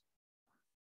B's.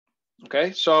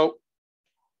 Okay, so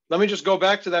let me just go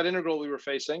back to that integral we were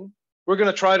facing. We're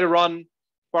going to try to run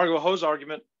Bhargava-Hose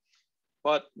argument,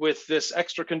 but with this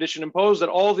extra condition imposed that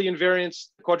all the invariants,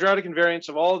 the quadratic invariants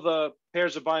of all the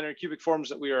pairs of binary cubic forms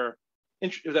that we're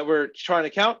trying to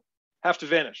count have to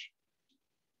vanish.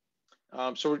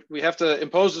 So we have to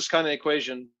impose this kind of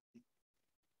equation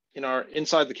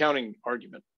inside the counting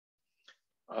argument.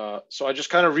 So I just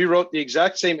kind of rewrote the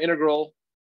exact same integral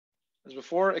as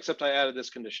before, except I added this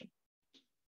condition.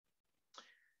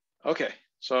 Okay,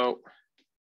 so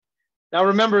now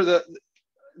remember that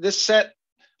this set,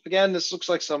 again, this looks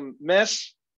like some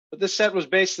mess, but this set was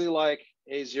basically like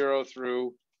A0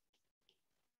 through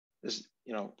this,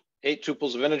 8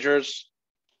 tuples of integers.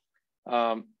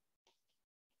 The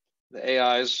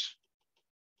AIs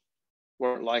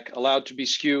were like allowed to be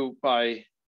skew by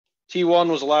T1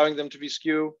 was allowing them to be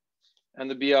skew,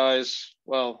 and the BIs,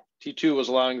 well, T2 was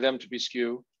allowing them to be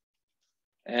skew.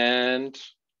 And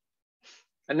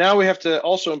now we have to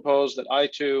also impose that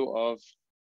I2 of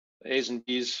the A's and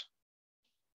B's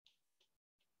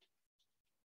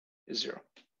is 0.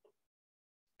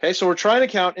 Okay, so we're trying to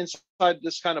count inside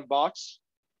this kind of box,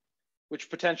 which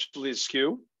potentially is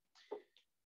skew,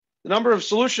 the number of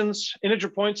solutions, integer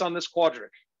points on this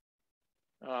quadric,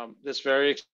 this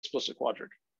very explicit quadric.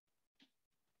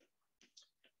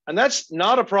 And that's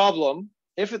not a problem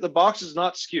if the box is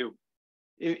not skew.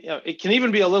 It can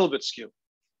even be a little bit skew.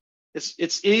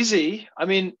 It's easy. I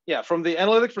mean, yeah, from the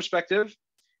analytic perspective,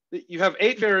 you have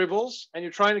 8 variables and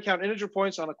you're trying to count integer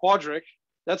points on a quadric.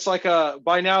 That's like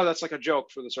by now that's like a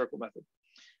joke for the circle method.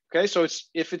 Okay, so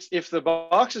if the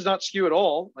box is not skew at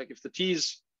all, like if the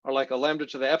t's are like a lambda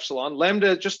to the epsilon,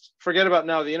 lambda, just forget about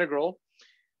now the integral.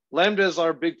 Lambda is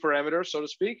our big parameter, so to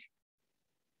speak.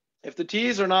 If the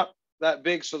t's are not that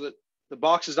big so that the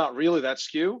box is not really that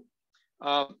skew,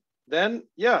 then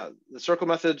yeah, the circle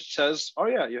method says, oh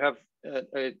yeah, you have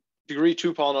a degree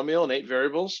 2 polynomial and 8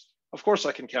 variables. Of course,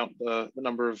 I can count the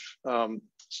number of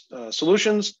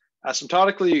solutions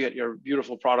asymptotically. You get your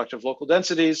beautiful product of local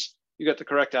densities. You get the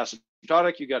correct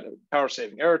asymptotic. You get a power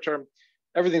saving error term.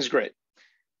 Everything's great.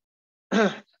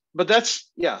 But that's,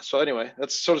 yeah, so anyway,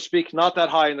 that's, so to speak, not that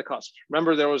high in the cusp.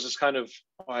 Remember, there was this kind of,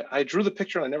 I drew the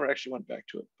picture and I never actually went back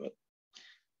to it, but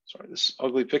sorry, this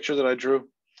ugly picture that I drew.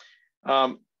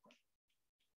 Yeah,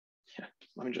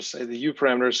 let me just say the U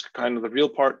parameter is kind of the real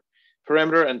part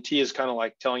parameter, and T is kind of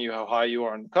like telling you how high you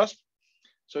are in the cusp.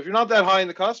 So if you're not that high in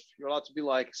the cusp, you're allowed to be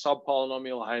like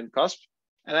sub-polynomial high in the cusp.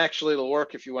 And actually it'll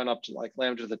work if you went up to like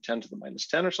lambda to the 10 to the minus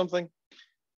 10 or something,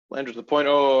 lambda to the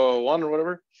 0.001 or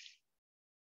whatever.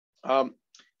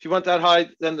 If you went that high,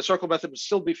 then the circle method would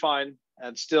still be fine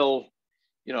and still,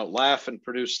 laugh and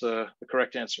produce the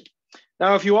correct answer.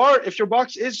 Now, if your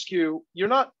box is skew, you're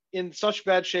not in such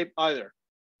bad shape either.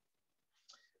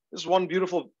 This is one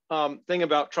beautiful thing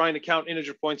about trying to count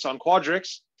integer points on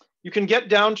quadrics. You can get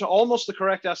down to almost the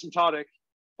correct asymptotic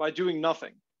by doing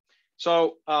nothing.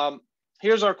 So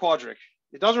here's our quadric.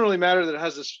 It doesn't really matter that it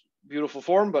has this beautiful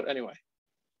form, but anyway,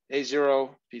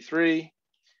 A0, B3,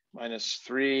 minus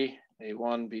 3,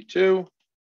 A1, B2,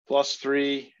 plus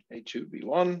 3, A2,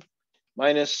 B1,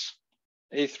 minus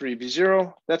A3,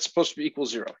 B0. That's supposed to be equal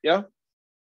 0, yeah?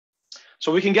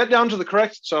 So we can get down to the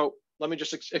correct, so let me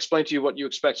just explain to you what you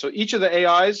expect. So each of the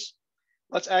AIs,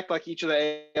 let's act like each of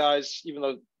the AIs, even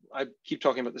though I keep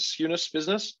talking about the skewness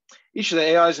business, each of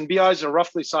the AIs and BIs are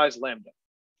roughly size lambda.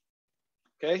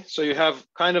 Okay, so you have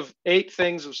kind of 8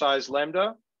 things of size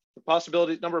lambda.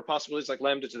 The number of possibilities like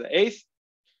lambda to the 8th.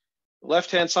 The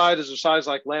left-hand side is of size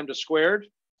like lambda squared.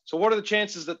 So what are the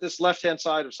chances that this left-hand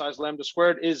side of size lambda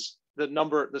squared is the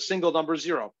single number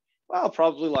 0? Well,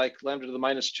 probably like lambda to the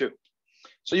minus 2.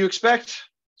 So you expect,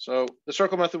 so the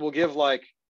circle method will give like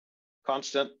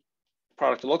constant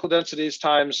product of local densities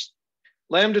times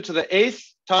lambda to the 8th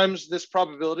times this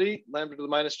probability, lambda to the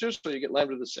minus 2, so you get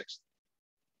lambda to the 6th.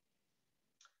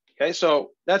 Okay,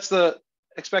 so that's the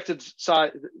expected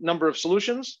size number of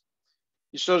solutions.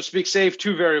 You, so to speak, save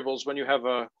 2 variables when you have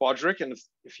a quadric, and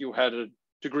if you had a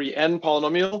degree n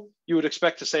polynomial, you would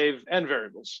expect to save n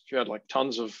variables if you had like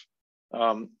tons of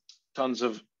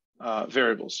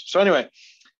variables. So anyway,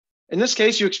 in this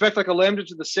case, you expect like a lambda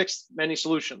to the 6th many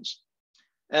solutions.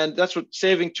 And that's what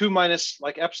saving 2 minus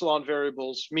like epsilon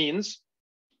variables means.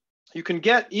 You can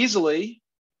get easily,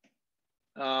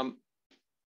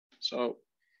 so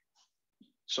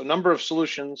number of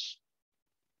solutions,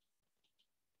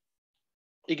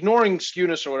 ignoring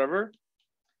skewness or whatever,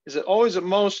 is it always at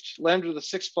most lambda to the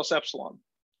 6th plus epsilon.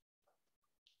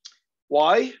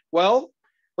 Why? Well,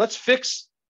 let's fix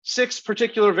 6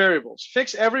 particular variables.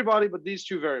 Fix everybody but these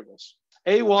 2 variables,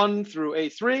 A1 through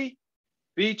A3,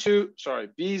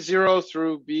 B0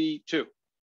 through B2.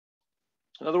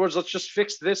 In other words, let's just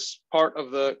fix this part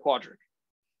of the quadratic.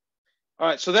 All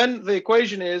right, so then the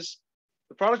equation is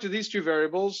the product of these 2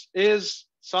 variables is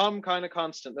some kind of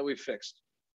constant that we've fixed.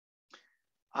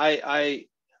 I'm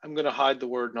going to hide the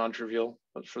word non-trivial,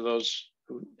 but for those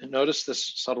who notice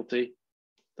this subtlety,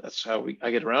 that's how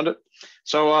I get around it.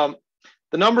 So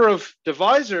the number of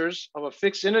divisors of a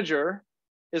fixed integer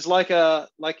is like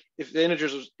if the integer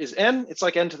is n, it's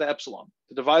like n to the epsilon,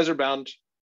 the divisor bound.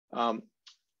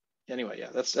 Anyway, yeah,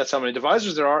 that's how many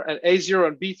divisors there are. And A0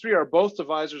 and B3 are both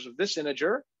divisors of this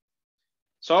integer.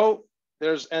 So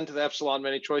there's n to the epsilon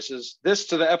many choices, this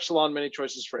to the epsilon many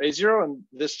choices for A0, and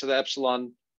this to the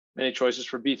epsilon many choices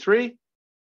for B3.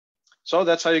 So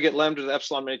that's how you get lambda to the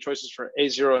epsilon many choices for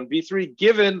A0 and B3,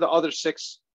 given the other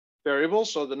 6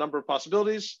 variables. So the number of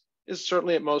possibilities is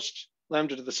certainly at most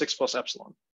lambda to the 6 plus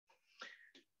epsilon.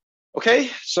 Okay,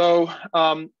 so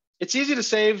it's easy to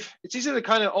save. It's easy to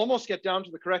kind of almost get down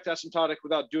to the correct asymptotic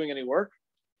without doing any work.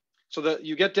 So that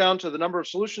you get down to the number of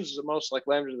solutions is at most like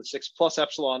lambda to the 6 plus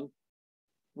epsilon,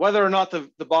 whether or not the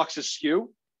box is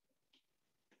skew.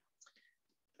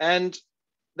 And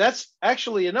that's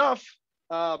actually enough.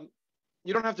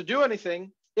 You don't have to do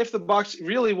anything if the box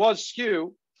really was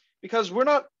skew, because we're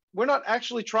not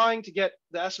actually trying to get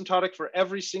the asymptotic for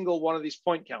every single one of these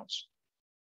point counts.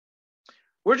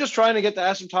 We're just trying to get the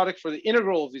asymptotic for the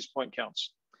integral of these point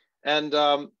counts. And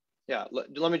yeah,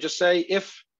 let me just say,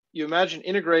 if you imagine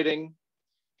integrating,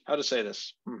 how to say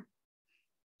this?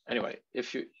 Anyway,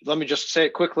 let me just say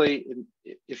it quickly.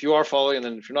 If you are following, and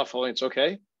then if you're not following, it's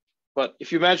okay. But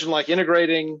if you imagine like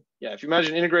integrating, yeah, if you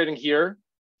imagine integrating here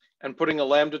and putting a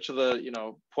lambda to the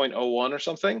 0.01 or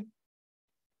something,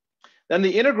 then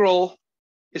the integral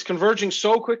is converging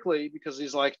so quickly because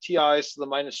these like TIs to the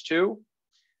 -2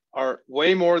 are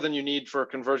way more than you need for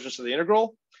convergence of the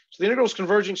integral. So the integral is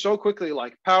converging so quickly,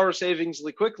 like power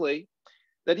savingsly quickly,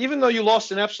 that even though you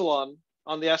lost an epsilon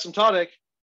on the asymptotic,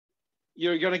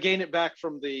 you're going to gain it back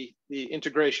from the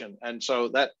integration. And so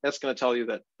that's going to tell you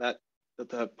that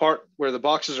the part where the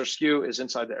boxes are skew is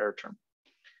inside the error term.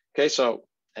 Okay, so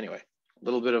anyway, a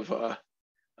little bit of a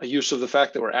use of the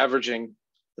fact that we're averaging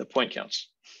the point counts.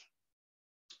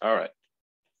 All right,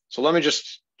 so let me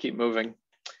just keep moving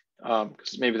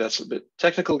because maybe that's a bit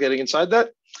technical getting inside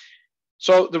that.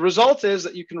 So the result is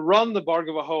that you can run the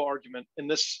Bhargava-Ho argument in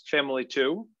this family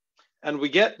too, and we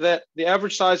get that the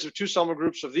average size of 2 Selmer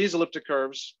groups of these elliptic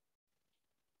curves,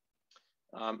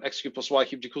 x cubed plus y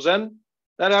cubed equals n,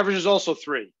 that average is also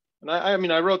 3. And I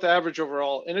mean, I wrote the average over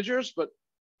all integers, but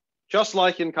just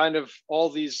like in kind of all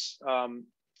these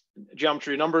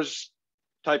geometry numbers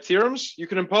type theorems, you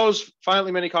can impose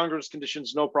finitely many congruence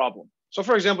conditions, no problem. So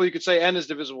for example, you could say n is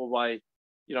divisible by,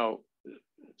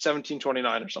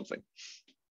 1729 or something.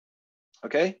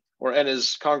 Okay, or n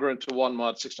is congruent to 1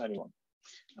 mod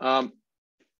 691.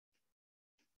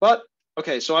 But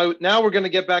okay, so now we're going to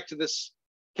get back to this.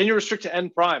 Can you restrict to n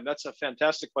prime? That's a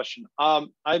fantastic question.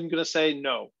 I'm going to say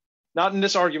no, not in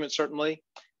this argument certainly.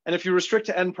 And if you restrict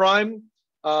to n prime,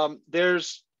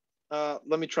 there's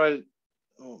let me try to.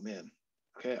 Oh man,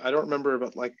 okay, I don't remember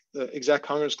about like the exact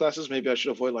congruence classes. Maybe I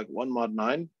should avoid like 1 mod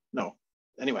 9. No,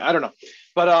 anyway, I don't know.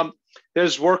 But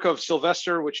there's work of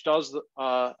Sylvester which does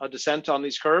a descent on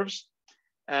these curves,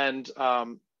 and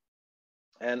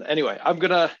anyway, I'm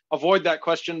going to avoid that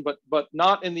question, but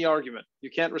not in the argument.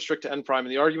 You can't restrict to n prime in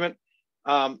the argument.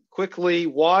 Quickly,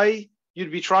 why?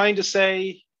 You'd be trying to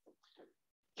say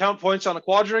count points on a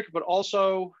quadratic, but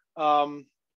also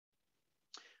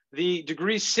the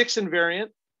degree 6 invariant,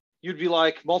 you'd be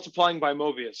like multiplying by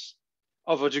Mobius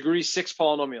of a degree 6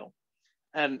 polynomial.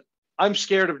 And I'm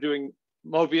scared of doing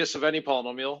Mobius of any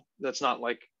polynomial. That's not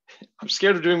like, I'm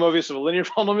scared of doing Mobius of a linear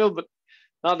polynomial, but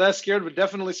not that scared, but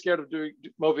definitely scared of doing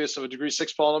Mobius of a degree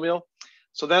 6 polynomial.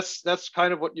 So that's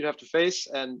kind of what you'd have to face.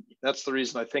 And that's the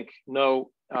reason I think,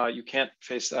 no, you can't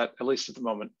face that, at least at the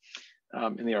moment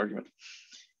in the argument.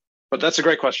 But that's a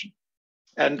great question.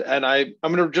 And I'm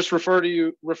going to just refer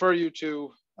you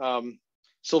to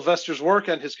Sylvester's work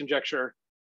and his conjecture,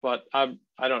 but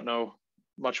I don't know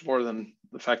much more than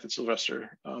the fact that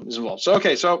Sylvester is involved. So,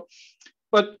 okay,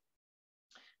 but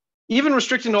even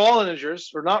restricting to all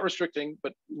integers, or not restricting,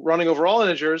 but running over all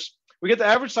integers, we get the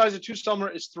average size of 2 Selmer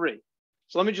is 3.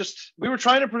 So let me we were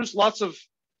trying to produce lots of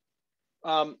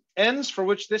n's for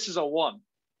which this is a 1.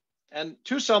 And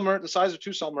 2 Selmer, the size of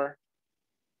 2 Selmer,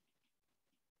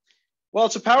 well,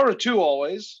 it's a power of 2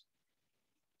 always.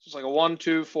 So it's like a 1,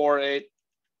 2, 4, 8,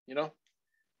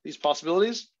 these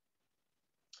possibilities.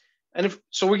 And if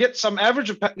so, we get some average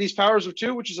of these powers of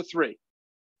 2, which is a 3.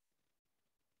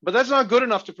 But that's not good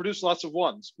enough to produce lots of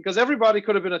 1s, because everybody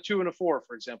could have been a 2 and a 4,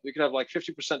 for example. You could have like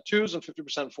 50% 2s and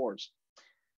 50% 4s.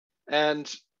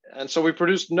 And so we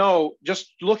produced no,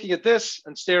 just looking at this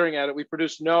and staring at it, we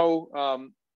produced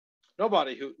no,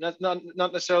 nobody who, not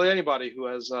necessarily anybody who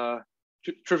has a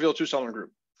trivial 2-solenoid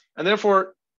group. And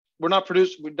therefore, we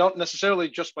don't necessarily,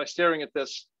 just by staring at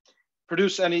this,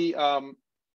 produce any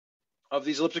of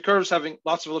these elliptic curves having,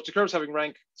 lots of elliptic curves having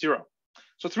rank 0.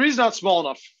 So 3 is not small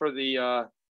enough for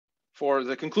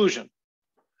the conclusion,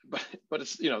 but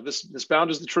it's, this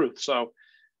bound is the truth. So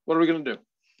what are we going to do?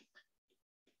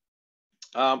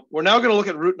 We're now going to look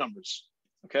at root numbers.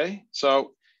 Okay,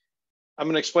 so I'm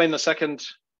going to explain in a second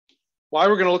why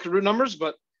we're going to look at root numbers,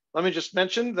 but let me just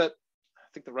mention that I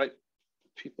think the right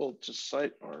people to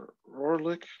cite are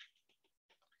Rohrlich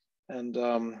and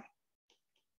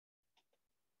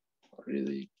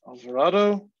really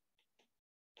Alvarado.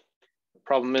 The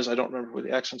problem is I don't remember where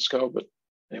the accents go, but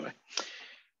anyway,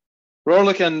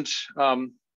 Rohrlich and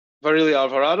Varili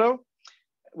Alvarado,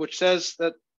 which says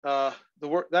that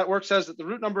that work says that the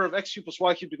root number of x cubed plus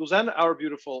y cubed equals n, our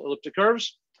beautiful elliptic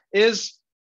curves, is,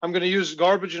 I'm going to use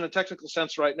garbage in a technical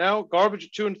sense right now, garbage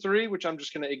at 2 and 3, which I'm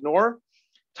just going to ignore,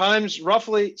 times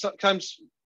roughly, times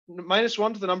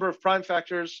 -1 to the number of prime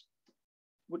factors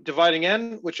dividing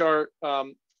n, which are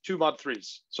 2 mod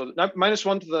 3s. So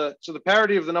 -1 to the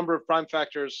parity of the number of prime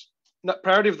factors,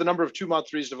 parity of the number of 2 mod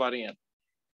 3s dividing n.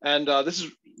 And this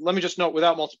is, let me just note,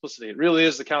 without multiplicity, it really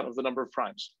is the count of the number of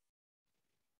primes.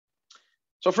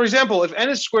 So for example, if n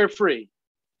is square free,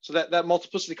 so that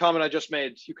multiplicity comment I just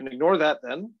made, you can ignore that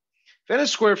then. If n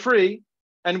is square free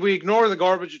and we ignore the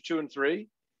garbage at 2 and 3,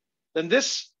 then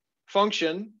this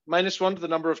function, -1 to the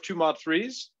number of 2 mod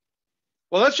 3s,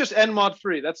 well, that's just n mod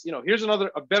 3. That's, here's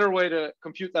a better way to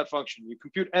compute that function. You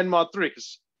compute n mod 3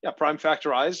 because, yeah, prime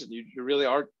factorize, and you really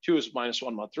are, 2 is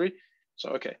 -1 mod 3. So,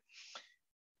 okay.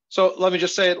 So let me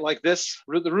just say it like this.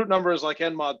 The root number is like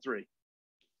n mod 3.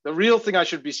 The real thing I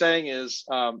should be saying is,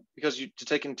 because to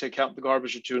take into account the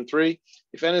garbage of 2 and 3,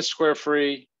 if n is square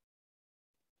free,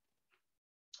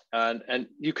 and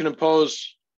you can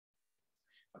impose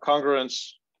a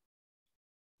congruence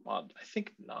mod, I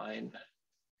think 9.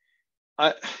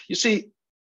 You see,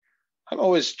 I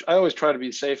always try to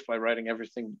be safe by writing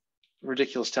everything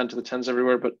ridiculous 10 to the 10s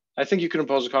everywhere, but I think you can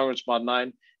impose a congruence mod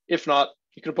 9. If not,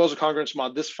 you can impose a congruence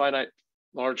mod this finite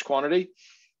large quantity.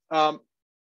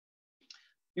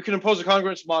 You can impose a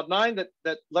congruence mod 9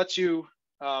 that lets you,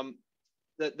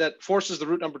 that forces the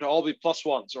root number to all be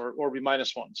 +1s or be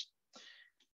 -1s.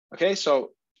 Okay,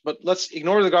 so, but let's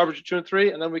ignore the garbage of 2 and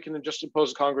 3, and then we can just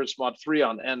impose a congruence mod 3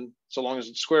 on n, so long as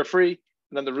it's square free,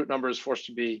 and then the root number is forced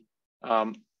to be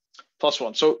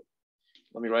 +1. So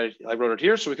let me write it, I wrote it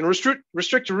here. So we can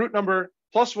restrict to root number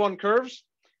 +1 curves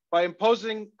by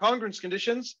imposing congruence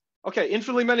conditions. Okay,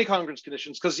 infinitely many congruence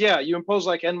conditions, because yeah, you impose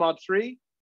like n mod 3,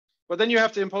 but then you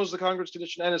have to impose the congruence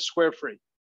condition n is square free.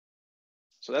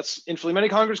 So that's infinitely many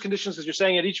congruence conditions, because you're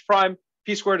saying at each prime,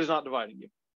 p squared is not dividing you.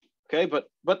 Okay, but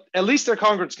at least they're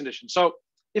congruence conditions. So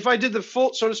if I did the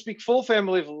full, so to speak, full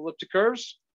family of elliptic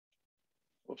curves,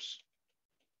 whoops,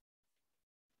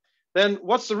 then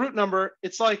what's the root number?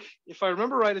 It's like, if I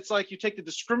remember right, it's like you take the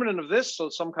discriminant of this, so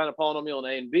some kind of polynomial in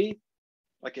a and b,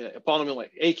 like a polynomial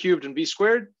like a cubed and b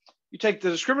squared. You take the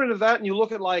discriminant of that and you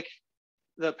look at like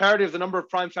the parity of the number of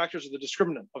prime factors of the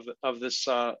discriminant of this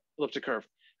elliptic curve.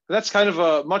 And that's kind of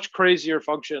a much crazier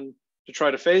function to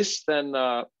try to face than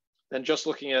just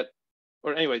looking at,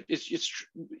 or anyway, it's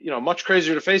much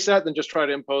crazier to face that than just try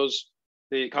to impose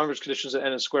the congruence conditions at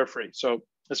n is square free. So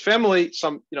this family,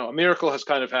 a miracle has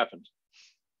kind of happened.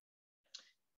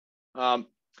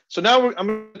 So now I'm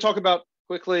going to talk about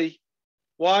quickly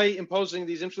why imposing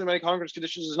these infinitely many congruence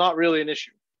conditions is not really an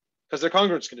issue, because they're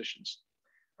congruence conditions.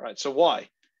 All right, so why?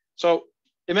 So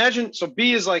imagine, so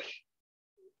B is like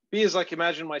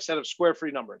imagine my set of square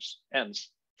free numbers,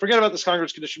 n's. Forget about this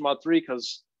congruence condition mod 3,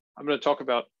 because I'm going to talk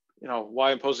about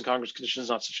why imposing congruence conditions is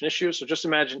not such an issue. So just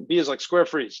imagine B is like square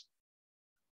frees.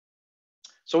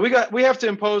 So we have to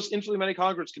impose infinitely many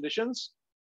congruence conditions.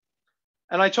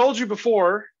 And I told you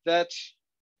before that,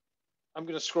 I'm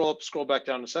going to scroll back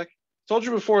down a sec. Told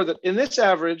you before that in this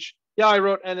average, yeah, I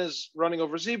wrote n is running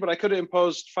over z, but I could have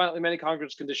imposed finitely many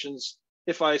congruence conditions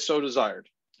if I so desired.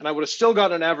 And I would have still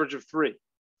got an average of 3.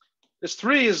 This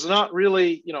 3 is not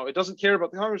really, it doesn't care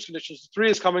about the congruence conditions. The 3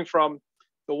 is coming from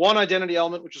the 1 identity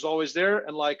element, which is always there,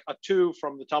 and like a 2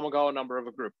 from the Tamagawa number of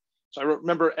a group. So I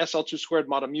remember SL2 squared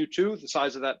mod of mu2, the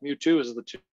size of that mu2 is the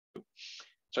 2.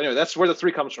 So anyway, that's where the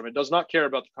 3 comes from. It does not care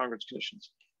about the congruence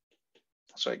conditions.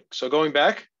 So going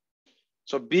back,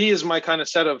 So B is my kind of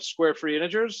set of square free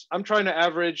integers. I'm trying to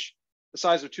average the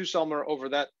size of 2 Selmer over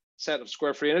that set of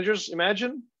square free integers,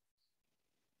 imagine.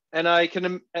 And I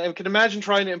can imagine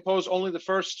trying to impose only the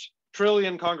first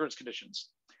trillion congruence conditions.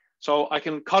 So I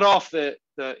can cut off the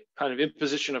kind of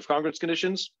imposition of congruence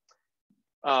conditions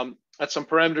at some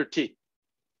parameter t.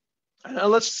 And now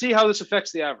let's see how this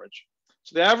affects the average.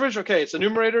 So the average, okay, it's a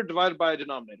numerator divided by a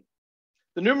denominator.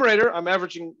 The numerator, I'm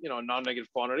averaging, a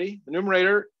non-negative quantity. The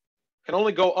numerator can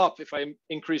only go up if I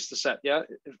increase the set. Yeah,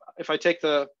 if I take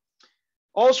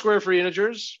all square free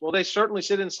integers, well, they certainly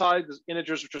sit inside the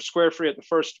integers which are square free at the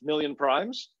first million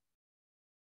primes.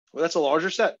 Well, that's a larger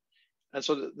set, and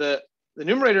so the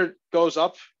numerator goes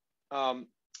up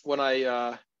when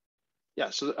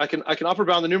so I can upper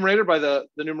bound the numerator by the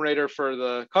numerator for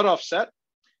the cutoff set,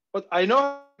 but I know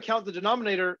how to count the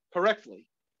denominator correctly,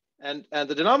 and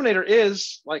the denominator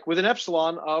is like with an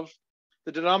epsilon of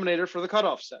the denominator for the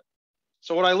cutoff set.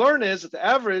 So what I learn is that the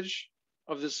average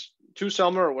of this 2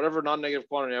 Selmer or whatever non-negative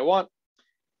quantity I want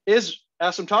is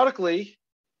asymptotically,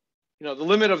 the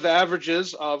limit of the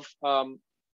averages of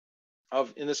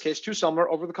in this case 2 Selmer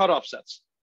over the cutoff sets.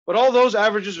 But all those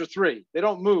averages are 3. They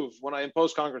don't move when I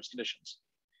impose congruence conditions.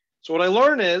 So what I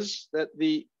learn is that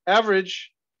the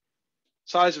average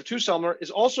size of 2 Selmer is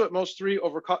also at most 3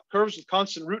 over curves with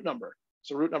constant root number.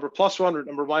 So root number +1, root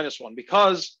number -1,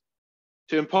 because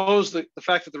to impose the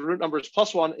fact that the root number is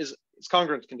 +1 is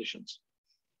congruence conditions.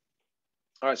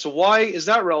 All right, so why is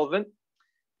that relevant?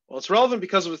 Well, it's relevant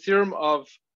because of a theorem of,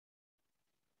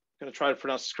 I'm going to try to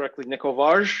pronounce this correctly,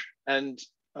 Nekovar and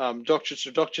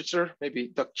Dokchitser-Dokchitser, maybe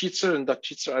Dokchitser and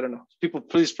Dokchitser, I don't know. People,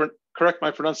 please correct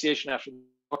my pronunciation after the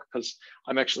book because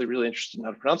I'm actually really interested in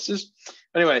how to pronounce this.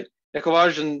 Anyway,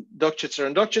 Nekovar and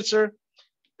Dokchitser,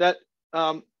 that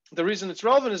the reason it's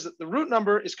relevant is that the root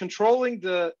number is controlling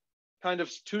the kind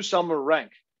of 2 Selmer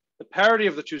rank, the parity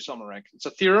of the 2 Selmer rank. It's a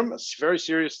theorem, a very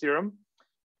serious theorem.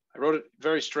 I wrote it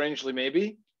very strangely,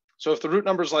 maybe. So if the root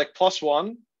number is like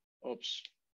 +1, oops.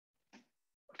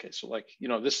 Okay, so like,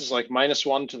 this is like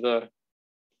 -1 to the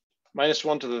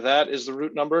that is the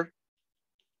root number.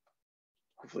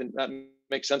 Hopefully that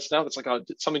makes sense now. That's like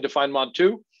something defined mod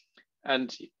 2.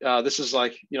 And this is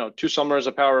like, 2 Selmer is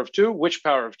a power of 2. Which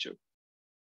power of 2?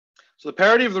 So the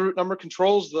parity of the root number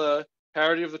controls the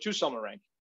parity of the 2 Selmer rank.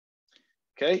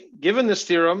 Okay, given this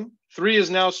theorem, 3 is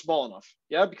now small enough.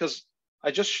 Yeah, because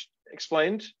I just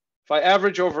explained, if I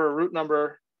average over a root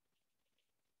number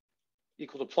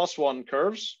equal to +1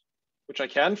 curves, which I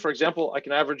can, for example, I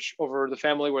can average over the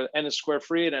family where n is square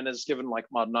free and n is given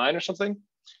like mod 9 or something.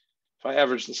 If I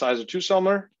average the size of 2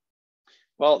 Selmer,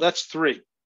 well, that's 3,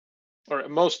 or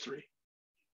at most 3.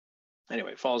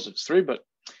 Anyway, it follows it's 3,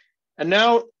 and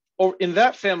now in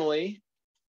that family,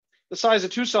 the size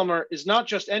of 2 Selmer is not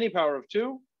just any power of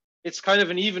 2, it's kind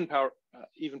of an even power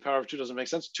of 2 doesn't make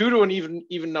sense. 2 to an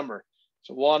even number.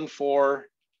 So 1, 4,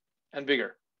 and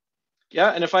bigger.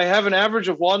 Yeah, and if I have an average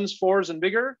of 1s, 4s, and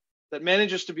bigger that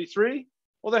manages to be 3,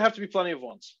 well, there have to be plenty of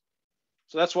 1s.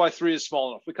 So that's why 3 is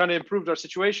small enough. We kind of improved our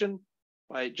situation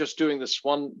by just doing this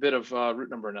one bit of root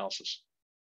number analysis.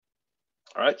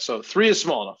 All right, so 3 is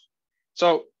small enough.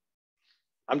 So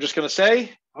I'm just going to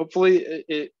say, hopefully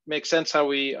it makes sense how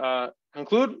we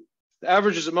conclude. The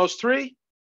average is at most 3.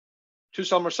 2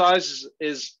 Selmer size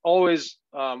is always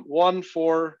 1,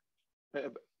 4.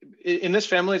 In this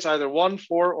family, it's either 1,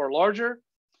 4, or larger.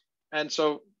 And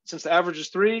so since the average is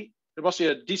 3, there must be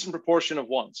a decent proportion of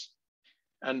 1s.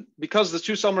 And because the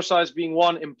 2 Selmer size being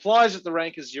 1 implies that the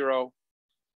rank is 0,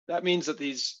 that means that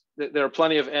there are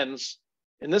plenty of n's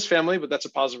in this family, but that's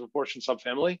a positive proportion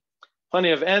subfamily.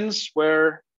 Plenty of n's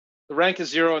where the rank is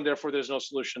 0, and therefore there's no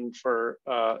solution for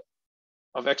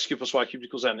of x cubed plus y cubed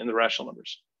equals n in the rational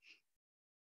numbers.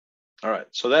 All right,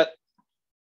 so that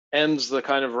ends the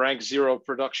kind of rank 0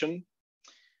 production.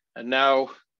 And now,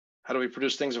 how do we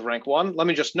produce things of rank 1? Let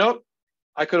me just note,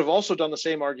 I could have also done the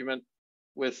same argument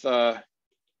with root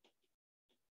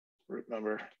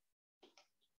number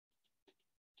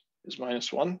is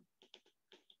 -1.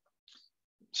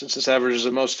 Since this average is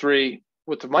at most 3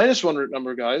 with the -1 root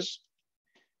number guys,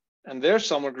 and their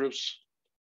Selmer groups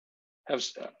have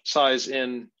size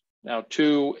in now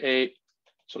 2, 8,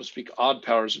 so to speak, odd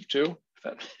powers of 2, if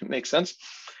that makes sense.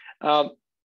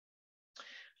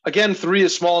 Again, 3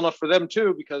 is small enough for them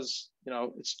too, because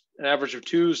it's an average of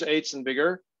 2s, 8s, and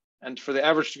bigger. And for the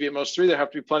average to be at most 3, there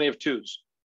have to be plenty of 2s.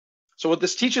 So what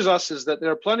this teaches us is that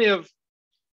there are plenty of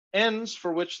n's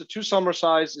for which the 2 Selmer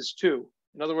size is 2.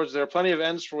 In other words, there are plenty of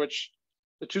n's for which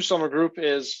the 2 Selmer group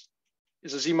is a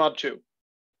Z mod 2.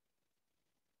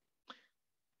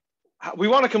 we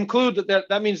want to conclude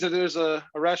that means that there's a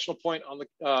rational point on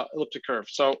the elliptic curve.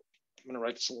 So I'm going to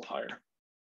write this a little higher.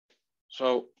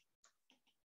 So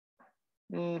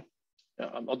yeah,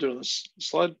 I'll do it on this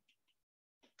slide.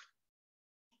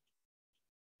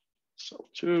 So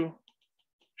 2,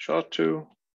 SHA-2,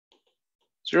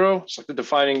 0. It's like the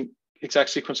defining exact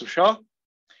sequence of SHA.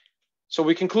 So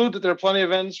we conclude that there are plenty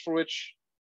of ends for which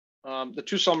the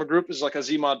two-Selmer group is like a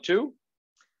Z mod 2.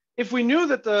 If we knew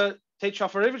that the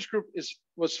Tate-Shafarevich group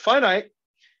was finite,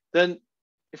 then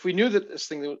if we knew that this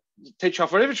thing, the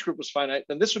Tate-Shafarevich group was finite,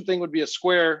 then this thing would be a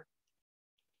square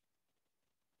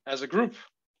as a group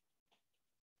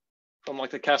from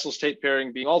like the Cassels-Tate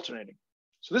pairing being alternating.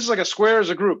 So this is like a square as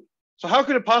a group. So how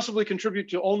could it possibly contribute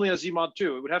to only a Z mod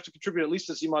 2? It would have to contribute at least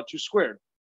a Z mod 2 squared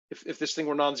if this thing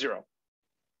were non-zero.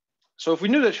 So if we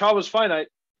knew that SHA was finite,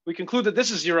 we conclude that this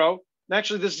is 0. And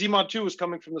actually this Z mod 2 is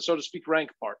coming from the, so to speak,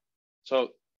 rank part. So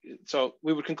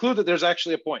we would conclude that there's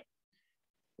actually a point.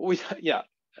 Yeah,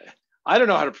 I don't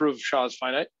know how to prove SHA is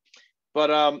finite,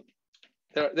 but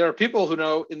there are people who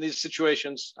know in these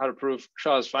situations how to prove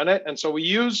SHA is finite. And so we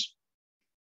use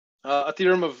a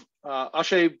theorem of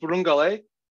Ashe Burungale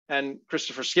and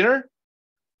Christopher Skinner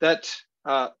that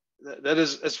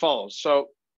is as follows. So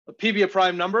a P be a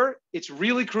prime number. It's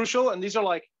really crucial, and these are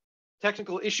like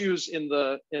technical issues in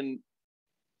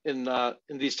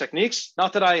these techniques.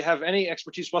 Not that I have any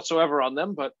expertise whatsoever on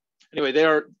them, but anyway,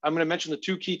 I'm going to mention the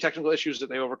 2 key technical issues that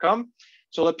they overcome.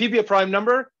 So let P be a prime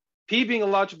number. P being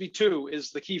allowed to be 2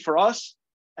 is the key for us,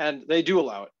 and they do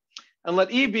allow it. And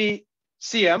let E be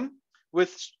CM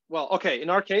with, well, okay, in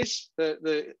our case,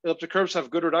 the elliptic curves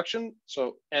have good reduction.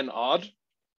 So n odd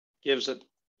gives it,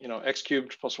 x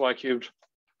cubed plus y cubed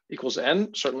equals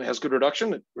n, certainly has good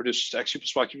reduction. It reduces to x cubed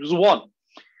plus y cubed is 1.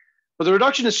 But the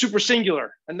reduction is super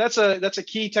singular, and that's a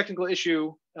key technical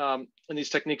issue in these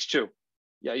techniques too.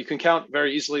 Yeah, you can count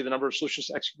very easily the number of solutions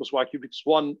to x cubed plus y cubed equals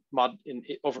 1 mod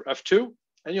over f2,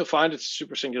 and you'll find it's a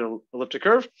super singular elliptic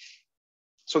curve.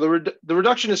 So the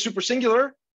reduction is super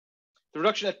singular. The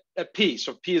reduction at P,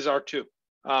 so P is R2.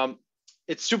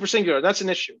 It's super singular, that's an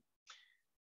issue.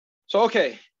 So,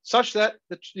 okay, such that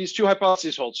these 2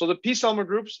 hypotheses hold. So the P-Selmer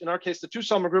groups, in our case, the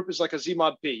 2-Selmer group is like a Z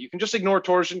mod P. You can just ignore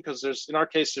torsion because in our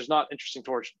case, there's not interesting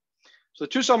torsion. So the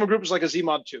 2-Selmer group is like a Z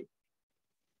mod 2.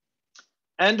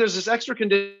 And there's this extra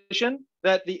condition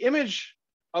that the image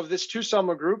of this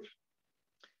 2-Selmer group,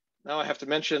 now I have to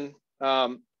mention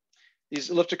these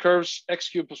elliptic curves, x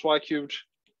cubed plus y cubed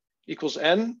equals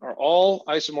n are all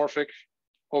isomorphic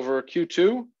over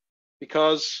Q2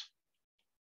 because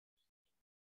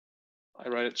I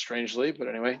write it strangely, but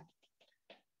anyway,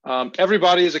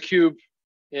 everybody is a cube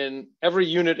in every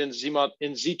unit in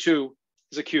Z2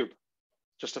 is a cube.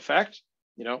 Just a fact,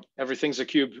 everything's a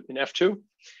cube in F2.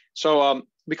 So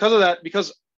because of that,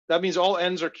 because that means all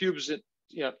n's are cubes,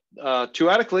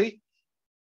 two-adically,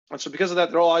 and so because of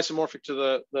that, they're all isomorphic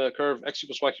to the curve x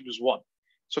equals y cubed is 1.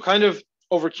 So kind of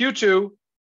over Q2,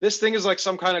 this thing is like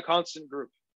some kind of constant group,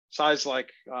 size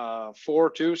like 4,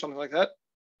 2, something like that.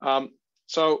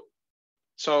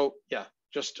 So yeah,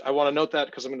 just I want to note that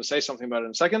because I'm going to say something about it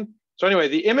in a second. So anyway,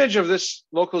 the image of this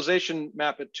localization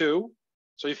map at 2.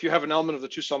 So if you have an element of the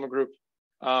 2-Selmer group,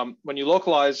 when you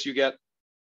localize, you get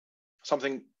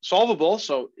something solvable.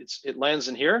 So it lands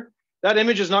in here. That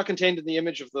image is not contained in the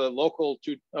image of the local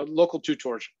 2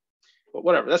 torsion, but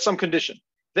whatever. That's some condition.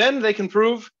 Then they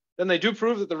do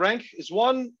prove that the rank is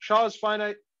 1. SHA is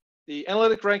finite. The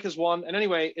analytic rank is 1. And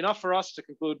anyway, enough for us to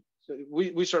conclude.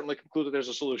 We certainly conclude that there's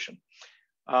a solution.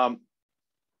 So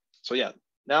yeah,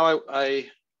 now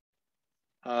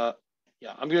I'm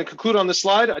going to conclude on this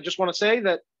slide. I just want to say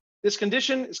that this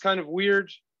condition is kind of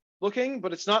weird looking,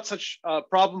 but it's not such a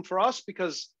problem for us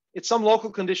because it's some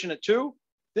local condition at 2.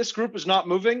 This group is not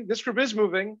moving. This group is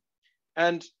moving.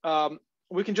 And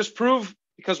we can just prove,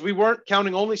 because we weren't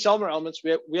counting only Selmer elements,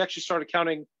 we actually started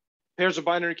counting pairs of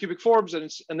binary cubic forms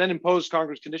and then imposed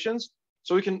congruous conditions.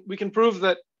 So we can prove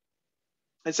that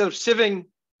instead of sieving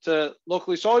to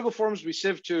locally soluble forms, we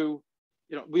sieve to,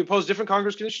 we impose different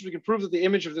congruous conditions. We can prove that the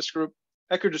image of this group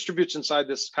equidistributes inside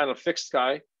this kind of fixed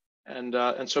guy. And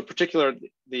so in particular,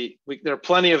 there are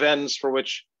plenty of n's for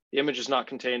which the image is not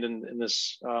contained in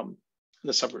this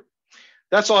subgroup.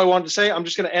 That's all I wanted to say. I'm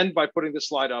just going to end by putting this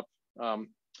slide up.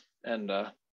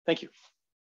 Thank you.